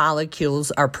signaling molecules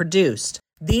are produced?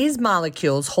 These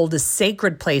molecules hold a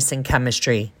sacred place in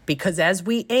chemistry because as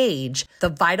we age, the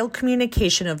vital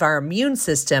communication of our immune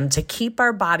system to keep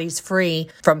our bodies free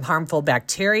from harmful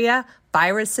bacteria,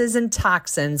 viruses, and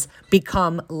toxins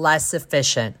become less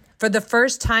efficient. For the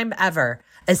first time ever,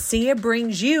 ASEA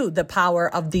brings you the power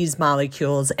of these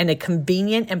molecules in a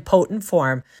convenient and potent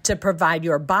form to provide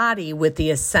your body with the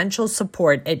essential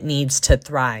support it needs to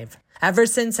thrive. Ever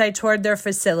since I toured their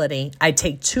facility, I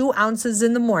take 2 ounces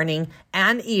in the morning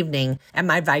and evening, and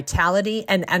my vitality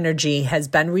and energy has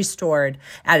been restored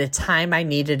at a time I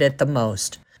needed it the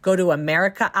most. Go to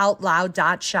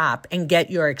AmericaOutloud.shop and get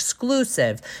your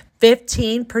exclusive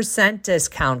 15%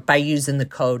 discount by using the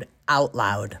code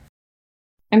OUTLOUD.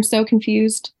 I'm so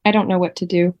confused. I don't know what to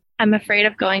do. I'm afraid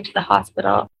of going to the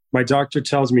hospital. My doctor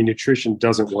tells me nutrition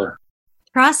doesn't work.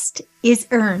 Trust is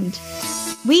earned.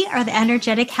 We are the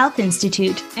Energetic Health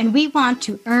Institute, and we want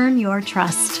to earn your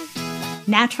trust.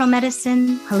 natural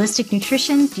medicine, holistic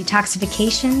nutrition,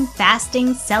 detoxification,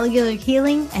 fasting, cellular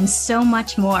healing, and so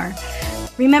much more.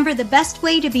 Remember, the best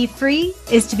way to be free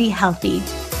is to be healthy.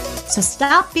 So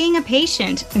stop being a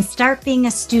patient and start being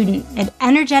a student at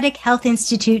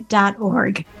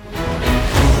energetichealthinstitute.org.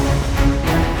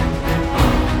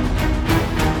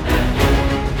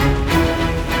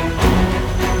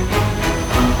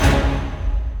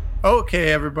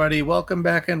 Okay, everybody, welcome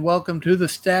back and welcome to the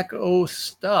Stack O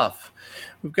Stuff.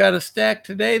 We've got a stack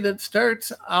today that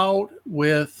starts out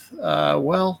with,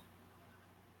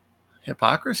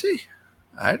 hypocrisy?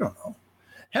 I don't know.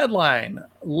 Headline,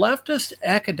 leftist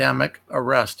academic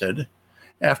arrested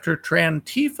after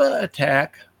Trantifa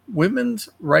attack women's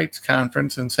rights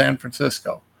conference in San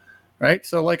Francisco. Right?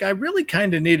 So, I really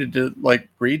kind of needed to,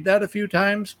 read that a few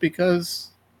times because,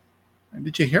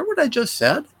 did you hear what I just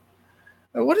said?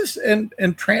 What is, and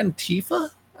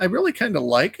Trantifa? I really kind of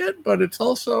like it, but it's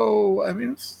also,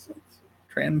 it's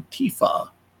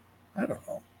Trantifa. I don't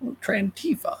know.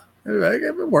 Trantifa.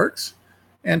 It works.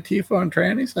 Antifa and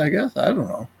trannies, I guess. I don't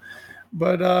know.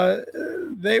 But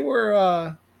they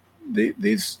were,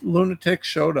 these lunatics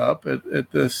showed up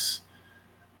at this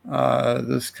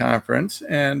conference,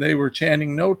 and they were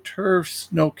chanting, "No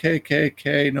TERFs, no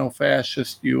KKK, no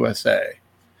fascist USA."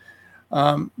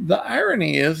 The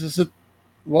irony is that,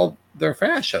 they're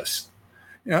fascists.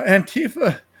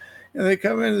 Antifa, they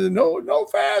come in, no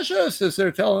fascists, as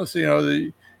they're telling us,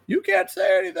 you can't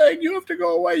say anything. You have to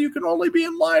go away. You can only be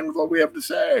in line with what we have to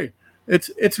say.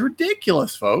 It's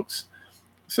ridiculous, folks.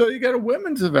 So you got a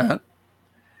women's event,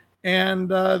 and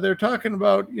they're talking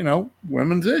about,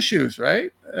 women's issues,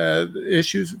 right?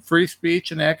 Issues, free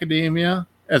speech in academia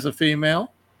as a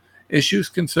female, issues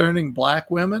concerning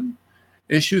Black women,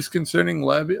 issues concerning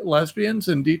lesbians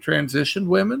and detransitioned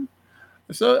women.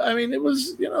 So, it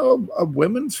was, a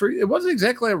women's free, it wasn't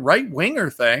exactly a right-winger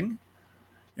thing,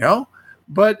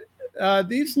 but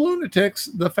these lunatics,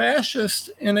 the fascists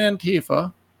in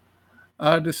Antifa,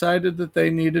 decided that they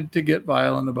needed to get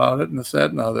violent about it and this,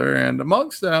 that, and other. And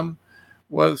amongst them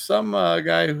was some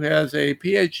guy who has a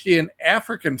PhD in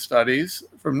African studies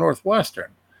from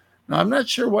Northwestern. Now, I'm not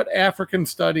sure what African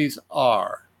studies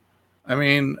are. Are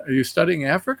you studying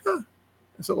Africa?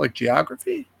 Is it like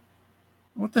geography?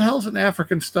 What the hell's an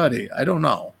African study? I don't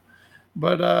know.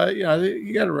 But,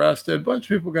 you got arrested. A bunch of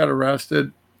people got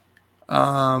arrested.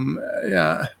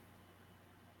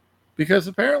 Because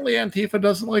apparently Antifa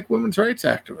doesn't like women's rights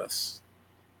activists.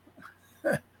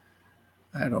 I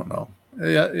don't know.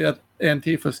 Yeah,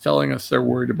 Antifa's telling us they're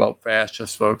worried about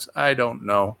fascists, folks. I don't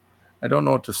know. I don't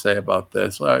know what to say about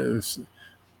this. It's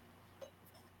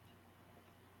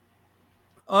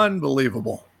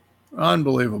unbelievable.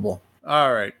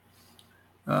 All right.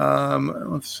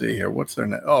 Let's see here. What's their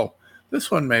name? Oh,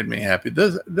 this one made me happy.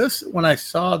 This when I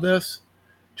saw this,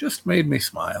 just made me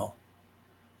smile.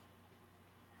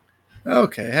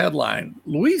 Okay, headline.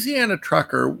 Louisiana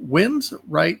trucker wins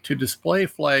right to display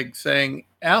flag saying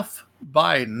F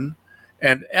Biden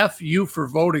and F you for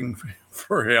voting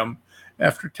for him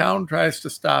after town tries to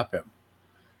stop him.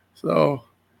 So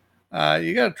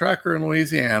you got a trucker in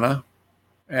Louisiana,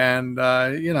 and,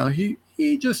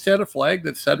 he just had a flag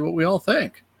that said what we all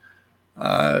think.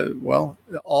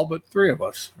 All but three of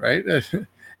us, right?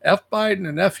 F Biden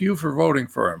and F you for voting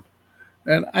for him.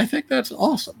 And I think that's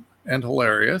awesome and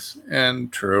hilarious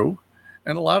and true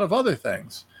and a lot of other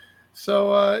things.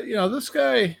 So, this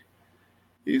guy,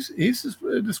 he's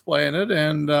displaying it,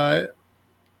 and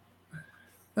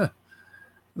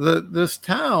this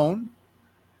town,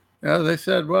 they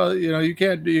said, well, you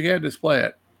can't display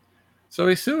it. So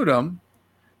he sued him,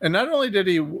 and not only did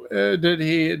they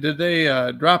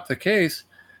drop the case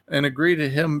and agree to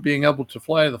him being able to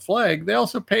fly the flag, they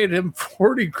also paid him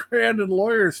 $40,000 in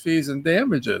lawyers' fees and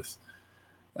damages.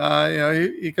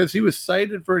 Because he was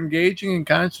cited for engaging in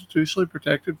constitutionally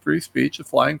protected free speech of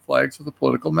flying flags with a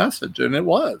political message, and it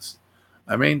was.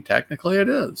 Technically it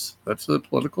is. That's the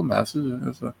political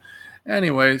message.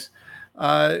 Anyways,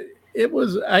 it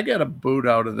was. I got a boot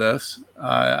out of this.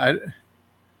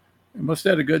 It must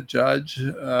have had a good judge.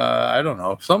 I don't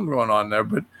know, something going on there,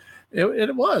 but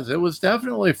it was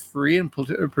definitely free and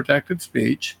protected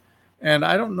speech. And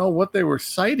I don't know what they were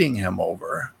citing him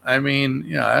over. I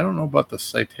don't know about the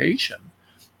citation.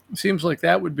 It seems like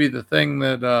that would be the thing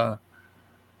that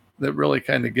really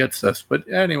kind of gets us. But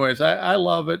anyways, I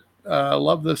love it. I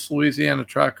love this Louisiana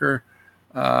trucker.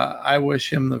 I wish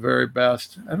him the very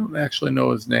best. I don't actually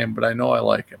know his name, but I know I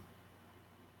like him.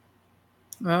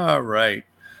 All right.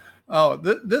 Oh,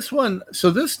 this one.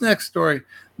 So this next story,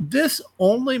 this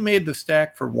only made the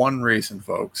stack for one reason,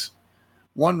 folks.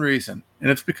 One reason. And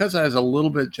it's because I was a little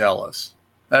bit jealous.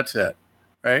 That's it,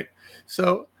 right?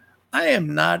 So I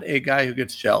am not a guy who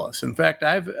gets jealous. In fact,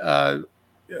 I've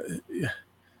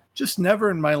just never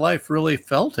in my life really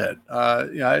felt it.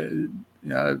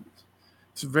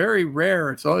 It's very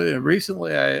rare. It's only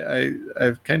recently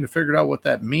I've kind of figured out what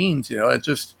that means. It's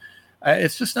just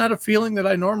not a feeling that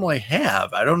I normally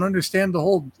have. I don't understand the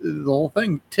whole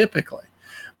thing typically,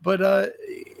 but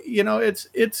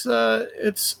it's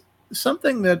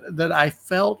something that I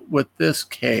felt with this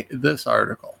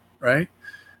article, right?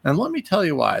 And let me tell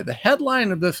you why. The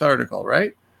headline of this article,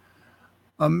 right?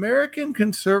 American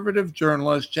conservative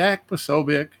journalist Jack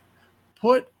Posobiec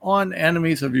put on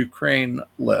enemies of Ukraine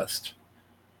list.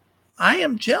 I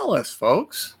am jealous,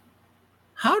 folks.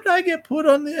 How did I get put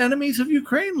on the enemies of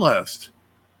Ukraine list?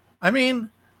 I mean,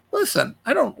 listen,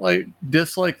 I don't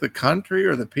dislike the country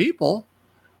or the people,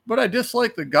 but I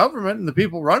dislike the government and the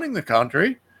people running the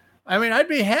country. I mean, I'd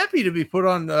be happy to be put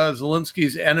on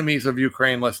Zelensky's enemies of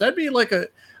Ukraine list. That'd be like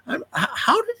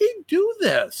how did he do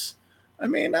this? I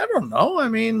mean, I don't know. I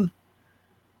mean,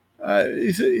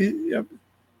 it's a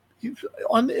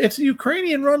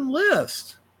Ukrainian-run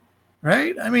list,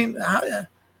 right? I mean,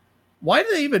 why do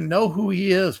they even know who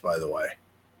he is, by the way?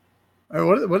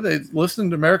 What are they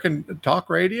listening to American talk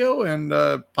radio and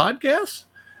podcasts?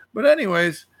 But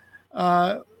anyways,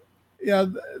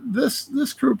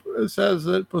 this group says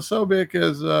that Posobiec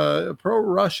is a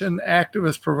pro-Russian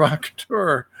activist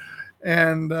provocateur,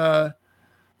 and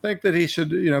think that he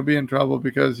should, be in trouble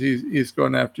because he's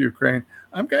going after Ukraine.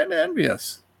 I'm kind of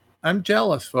envious. I'm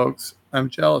jealous, folks. I'm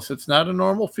jealous. It's not a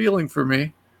normal feeling for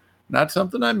me, not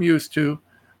something I'm used to,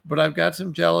 but I've got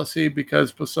some jealousy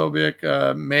because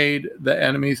Posobiec made the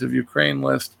enemies of Ukraine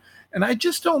list, and I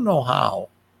just don't know how.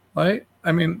 Right?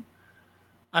 I mean,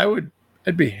 I'd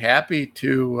be happy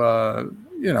to,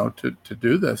 to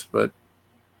do this, but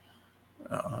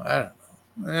I don't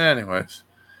know. Anyways,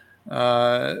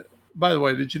 by the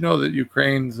way, did you know that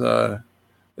Ukraine's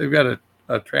they've got a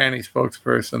tranny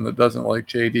spokesperson that doesn't like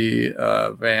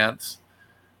JD Vance,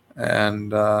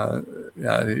 and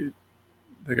they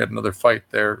got another fight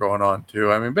there going on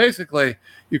too. I mean, basically,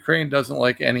 Ukraine doesn't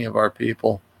like any of our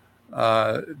people.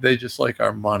 They just like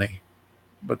our money,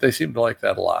 but they seem to like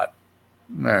that a lot.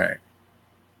 All right.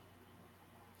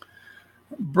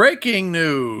 Breaking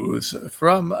news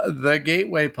from the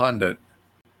Gateway Pundit.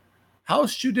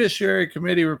 House Judiciary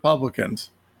Committee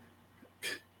Republicans.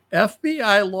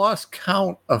 FBI lost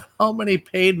count of how many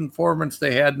paid informants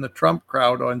they had in the Trump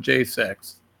crowd on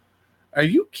J6. Are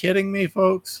you kidding me,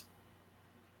 folks?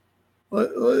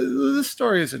 This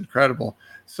story is incredible.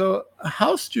 So,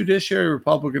 House Judiciary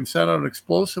Republicans sent out an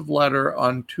explosive letter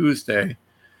on Tuesday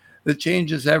that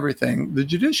changes everything. The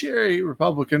Judiciary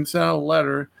Republicans sent out a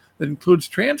letter that includes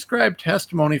transcribed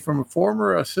testimony from a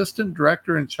former assistant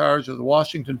director in charge of the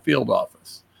Washington field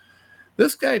office.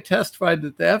 This guy testified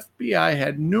that the FBI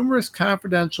had numerous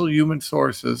confidential human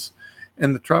sources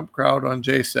in the Trump crowd on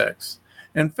J6.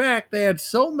 In fact, they had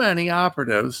so many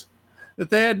operatives that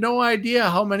they had no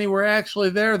idea how many were actually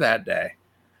there that day.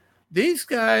 These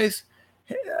guys,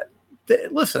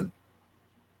 listen,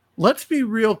 let's be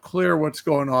real clear what's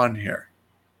going on here.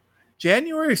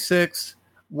 January 6th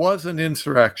was an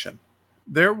insurrection.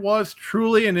 There was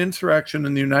truly an insurrection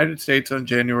in the United States on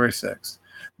January 6th.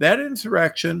 That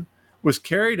insurrection was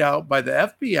carried out by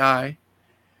the FBI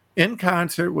in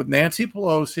concert with Nancy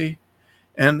Pelosi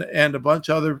and a bunch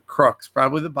of other crooks,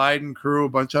 probably the Biden crew, a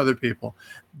bunch of other people.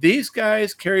 These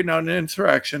guys carried out an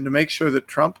insurrection to make sure that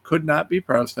Trump could not be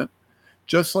president,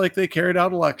 just like they carried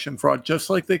out election fraud, just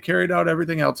like they carried out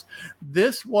everything else.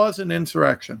 This was an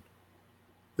insurrection.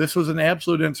 This was an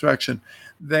absolute insurrection.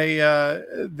 They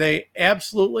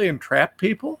absolutely entrapped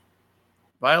people,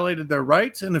 violated their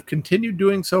rights, and have continued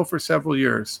doing so for several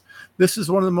years. This is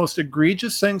one of the most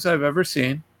egregious things I've ever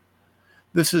seen.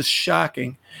 This is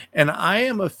shocking. And I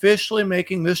am officially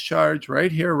making this charge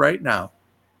right here, right now.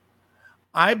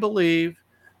 I believe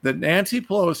that Nancy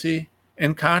Pelosi,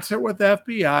 in concert with the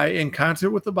FBI, in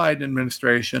concert with the Biden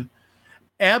administration,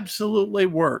 absolutely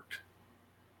worked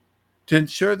to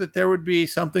ensure that there would be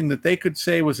something that they could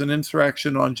say was an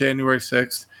insurrection on January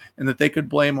 6th and that they could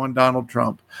blame on Donald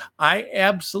Trump. I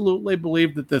absolutely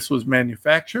believe that this was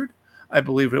manufactured. I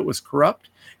believe it was corrupt.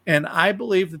 And I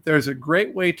believe that there's a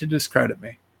great way to discredit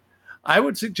me. I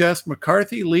would suggest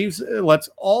McCarthy lets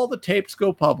all the tapes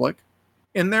go public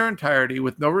in their entirety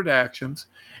with no redactions.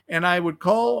 And I would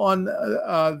call on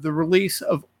the release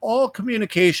of all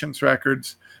communications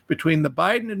records between the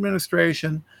Biden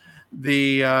administration,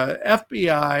 the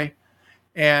FBI,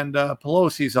 and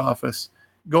Pelosi's office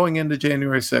going into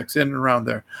January 6th, in and around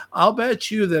there. I'll bet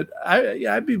you that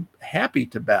I'd be happy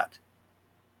to bet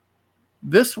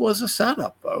This was a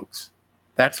setup, folks.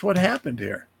 That's what happened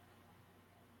here.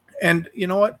 And you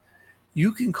know what?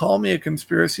 You can call me a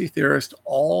conspiracy theorist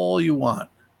all you want.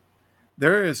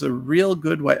 There is a real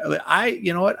good way.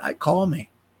 You know what? Call me,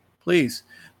 please.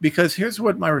 Because here's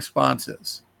what my response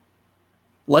is.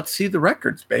 Let's see the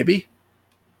records, baby.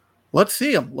 Let's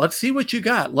see them. Let's see what you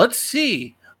got. Let's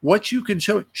see what you can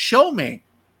show. Show me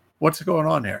what's going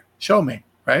on here. Show me,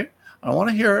 right? I don't want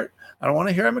to hear it. I don't want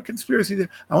to hear I'm a conspiracy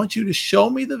theorist. I want you to show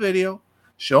me the video,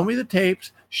 show me the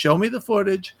tapes, show me the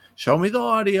footage, show me the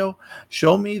audio,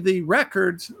 show me the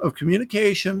records of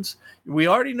communications. We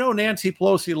already know Nancy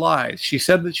Pelosi lies. She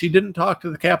said that she didn't talk to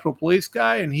the Capitol Police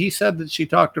guy, and he said that she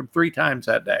talked to him 3 times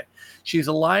that day. She's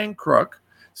a lying crook.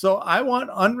 So I want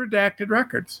unredacted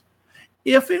records.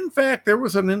 If, in fact, there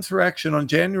was an insurrection on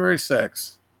January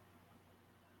 6th,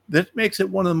 that makes it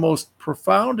one of the most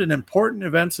profound and important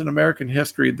events in American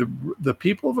history. The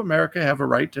people of America have a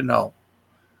right to know.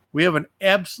 We have an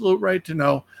absolute right to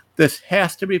know. This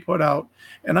has to be put out,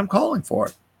 and I'm calling for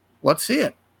it. Let's see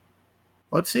it.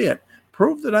 Let's see it.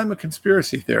 Prove that I'm a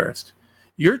conspiracy theorist.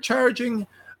 You're charging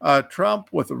Trump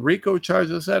with a RICO charge,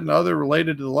 this, that, and other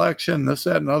related to the election, this,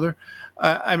 that, and other.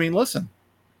 I mean, listen,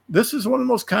 this is one of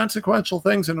the most consequential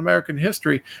things in American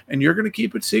history, and you're going to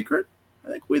keep it secret? I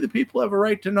think we the people have a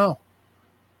right to know.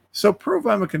 So prove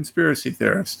I'm a conspiracy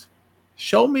theorist.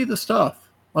 Show me the stuff.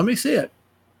 Let me see it.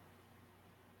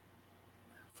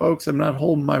 Folks, I'm not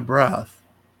holding my breath.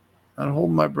 I'm not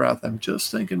holding my breath. I'm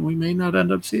just thinking we may not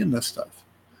end up seeing this stuff.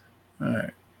 All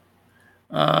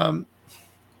right.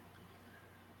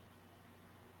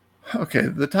 Okay,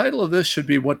 the title of this should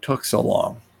be What Took So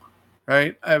Long,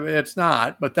 right? I mean, it's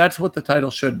not, but that's what the title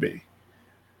should be.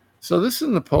 So this is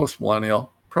in the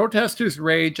post-millennial. Protesters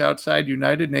rage outside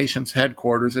United Nations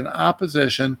headquarters in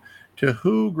opposition to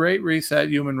WHO Great Reset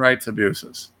human rights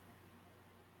abuses.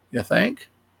 You think?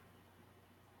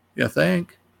 You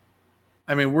think?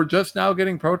 I mean, we're just now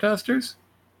getting protesters?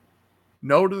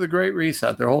 No to the Great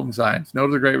Reset. They're holding signs. No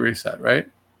to the Great Reset, right?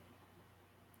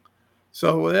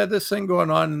 So they had this thing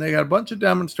going on, and they got a bunch of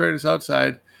demonstrators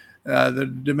outside. They're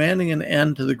demanding an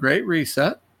end to the Great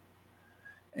Reset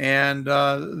and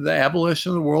the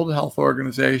abolition of the World Health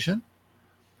Organization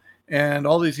and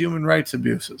all these human rights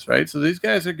abuses, right? So these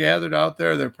guys are gathered out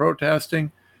there. They're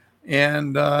protesting.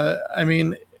 And, I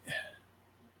mean,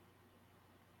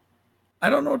 I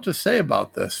don't know what to say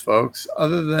about this, folks,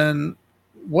 other than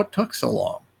what took so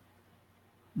long.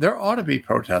 There ought to be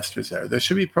protesters there. There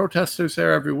should be protesters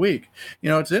there every week. You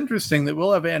know, it's interesting that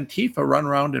we'll have Antifa run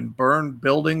around and burn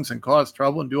buildings and cause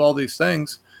trouble and do all these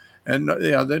things. And,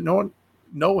 you know,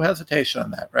 no hesitation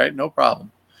on that, right? No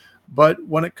problem. But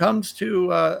when it comes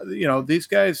to, you know, these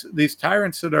guys, these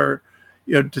tyrants that are,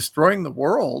 you know, destroying the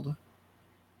world,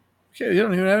 okay, you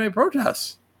don't even have any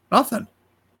protests. Nothing.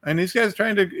 And these guys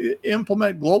trying to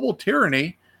implement global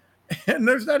tyranny, and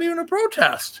there's not even a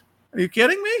protest. Are you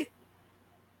kidding me?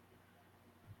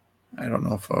 I don't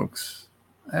know, folks.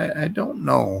 I don't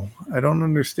know. I don't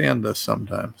understand this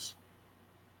sometimes.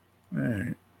 All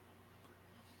right.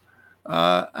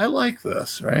 I like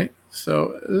this, right?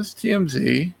 So this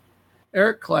TMZ,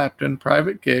 Eric Clapton,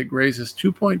 private gig, raises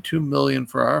 $2.2 million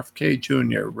for RFK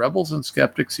Jr. Rebels and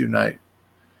skeptics unite.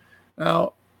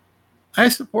 Now, I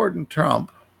support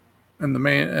Trump in the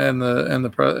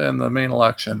main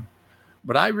election,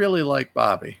 but I really like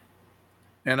Bobby,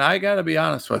 and I got to be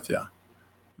honest with you.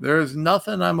 There's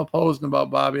nothing I'm opposed about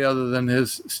Bobby other than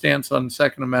his stance on the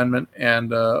Second Amendment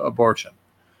and abortion.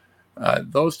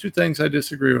 Those two things I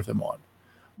disagree with him on.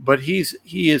 But he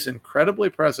is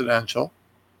incredibly presidential.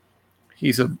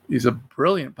 He's a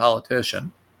brilliant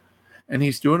politician, and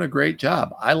he's doing a great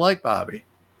job. I like Bobby,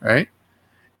 right?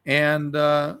 And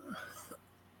I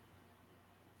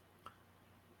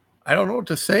don't know what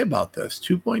to say about this.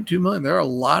 2.2 million. There are a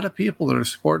lot of people that are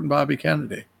supporting Bobby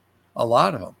Kennedy. A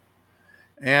lot of them.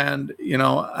 And, you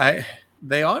know,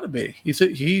 they ought to be.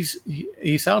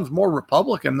 He sounds more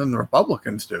Republican than the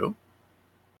Republicans do.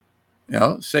 You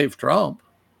know, save Trump.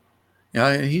 You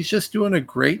know, he's just doing a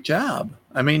great job.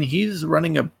 I mean, he's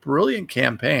running a brilliant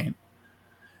campaign.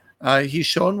 He's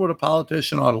shown what a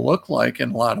politician ought to look like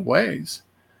in a lot of ways.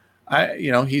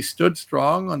 You know, he stood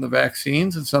strong on the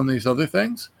vaccines and some of these other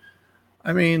things.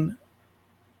 I mean,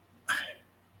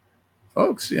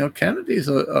 folks, you know, Kennedy's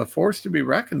a force to be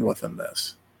reckoned with in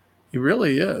this. He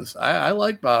really is. I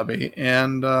like Bobby,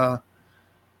 and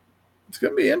it's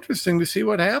going to be interesting to see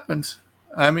what happens.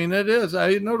 I mean, it is.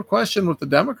 I no question what the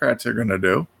Democrats are going to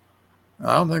do.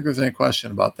 I don't think there's any question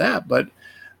about that. But,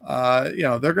 you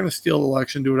know, they're going to steal the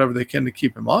election, do whatever they can to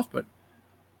keep him off. But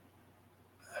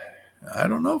I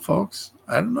don't know, folks.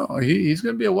 I don't know. He's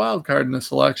going to be a wild card in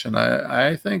this election.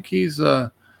 I think he's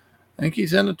in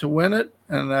it to win it,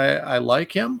 and I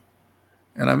like him,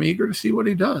 and I'm eager to see what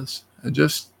he does. I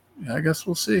guess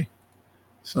we'll see.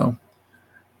 So,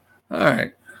 all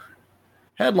right.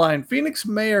 Headline: Phoenix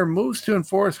mayor moves to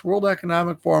enforce World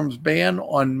Economic Forum's ban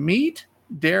on meat,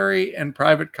 dairy, and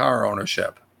private car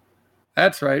ownership.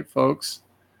 That's right, folks.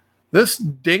 This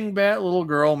dingbat little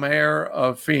girl, mayor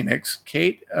of Phoenix,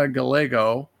 Kate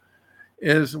Gallego,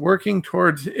 is working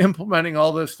towards implementing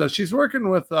all this stuff. She's working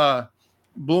with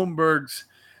Bloomberg's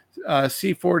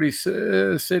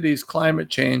C40 Cities Climate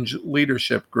Change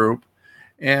Leadership Group.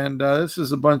 And this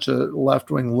is a bunch of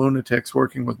left-wing lunatics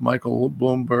working with Michael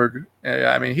Bloomberg.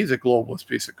 I mean, he's a globalist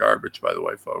piece of garbage, by the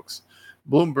way, folks.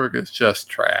 Bloomberg is just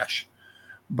trash.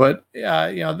 But,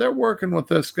 they're working with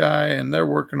this guy, and they're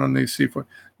working on these C4.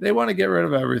 They want to get rid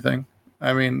of everything.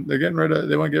 I mean, they want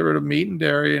to get rid of meat and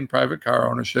dairy and private car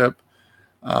ownership.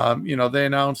 They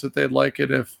announced that they'd like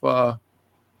it if,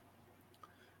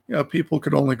 people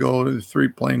could only go to 3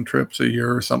 plane trips a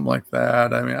year or something like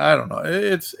that. I mean, I don't know.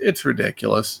 It's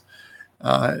ridiculous.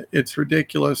 It's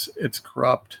ridiculous. It's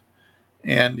corrupt.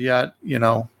 And yet,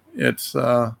 it's,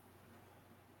 I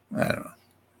don't know.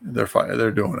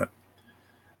 They're doing it.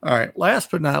 All right.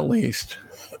 Last but not least,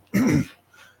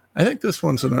 I think this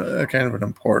one's a kind of an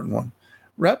important one.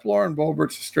 Rep. Lauren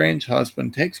Boebert's estranged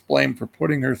husband takes blame for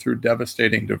putting her through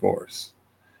devastating divorce.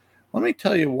 Let me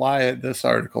tell you why this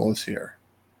article is here.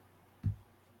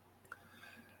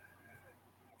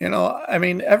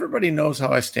 Everybody knows how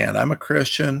I stand. I'm a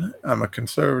Christian. I'm a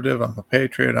conservative. I'm a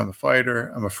patriot. I'm a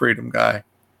fighter. I'm a freedom guy.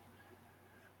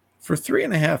 For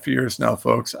 3.5 years now,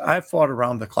 folks, I've fought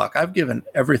around the clock. I've given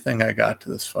everything I got to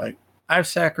this fight. I've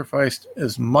sacrificed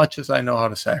as much as I know how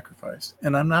to sacrifice.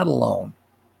 And I'm not alone.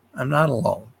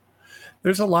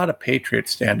 There's a lot of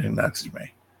patriots standing next to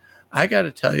me. I got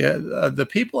to tell you, the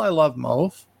people I love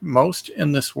most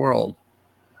in this world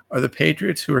are the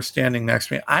patriots who are standing next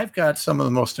to me. I've got some of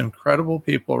the most incredible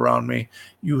people around me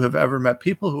you have ever met.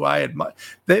 People who I admire.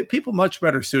 People much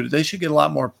better suited. They should get a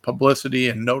lot more publicity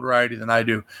and notoriety than I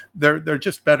do. They're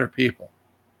just better people.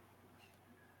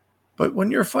 But when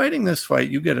you're fighting this fight,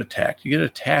 you get attacked. You get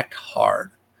attacked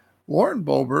hard. Lauren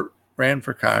Boebert ran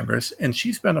for Congress, and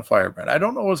she's been a firebrand. I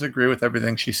don't always agree with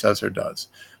everything she says or does,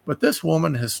 but this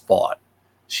woman has fought.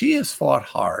 She has fought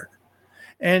hard.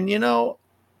 And,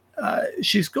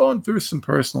 she's going through some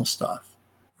personal stuff.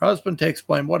 Her husband takes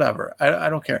blame, whatever. I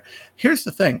don't care. Here's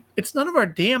the thing. It's none of our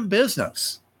damn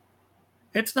business.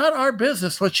 It's not our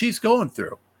business what she's going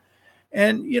through.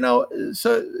 And,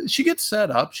 so she gets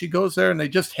set up. She goes there, and they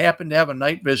just happen to have a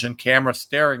night vision camera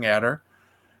staring at her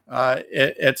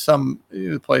at some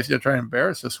place. They're trying to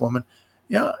embarrass this woman.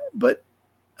 Yeah, but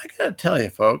I got to tell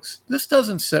you, folks, this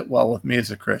doesn't sit well with me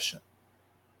as a Christian.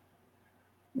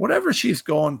 Whatever she's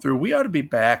going through, we ought to be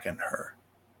backing her.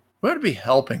 We ought to be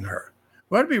helping her.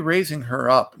 We ought to be raising her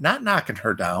up, not knocking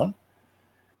her down.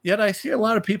 Yet I see a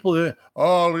lot of people that,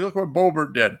 look what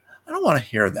Boebert did. I don't want to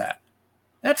hear that.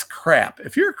 That's crap.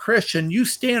 If you're a Christian, you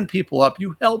stand people up.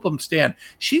 You help them stand.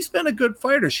 She's been a good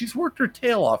fighter. She's worked her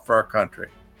tail off for our country.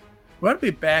 We ought to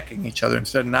be backing each other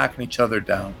instead of knocking each other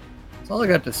down. That's all I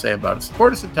got to say about it.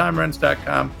 Support us at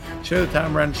TomRenz.com. Share the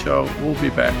Tom Renz Show. We'll be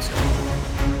back soon.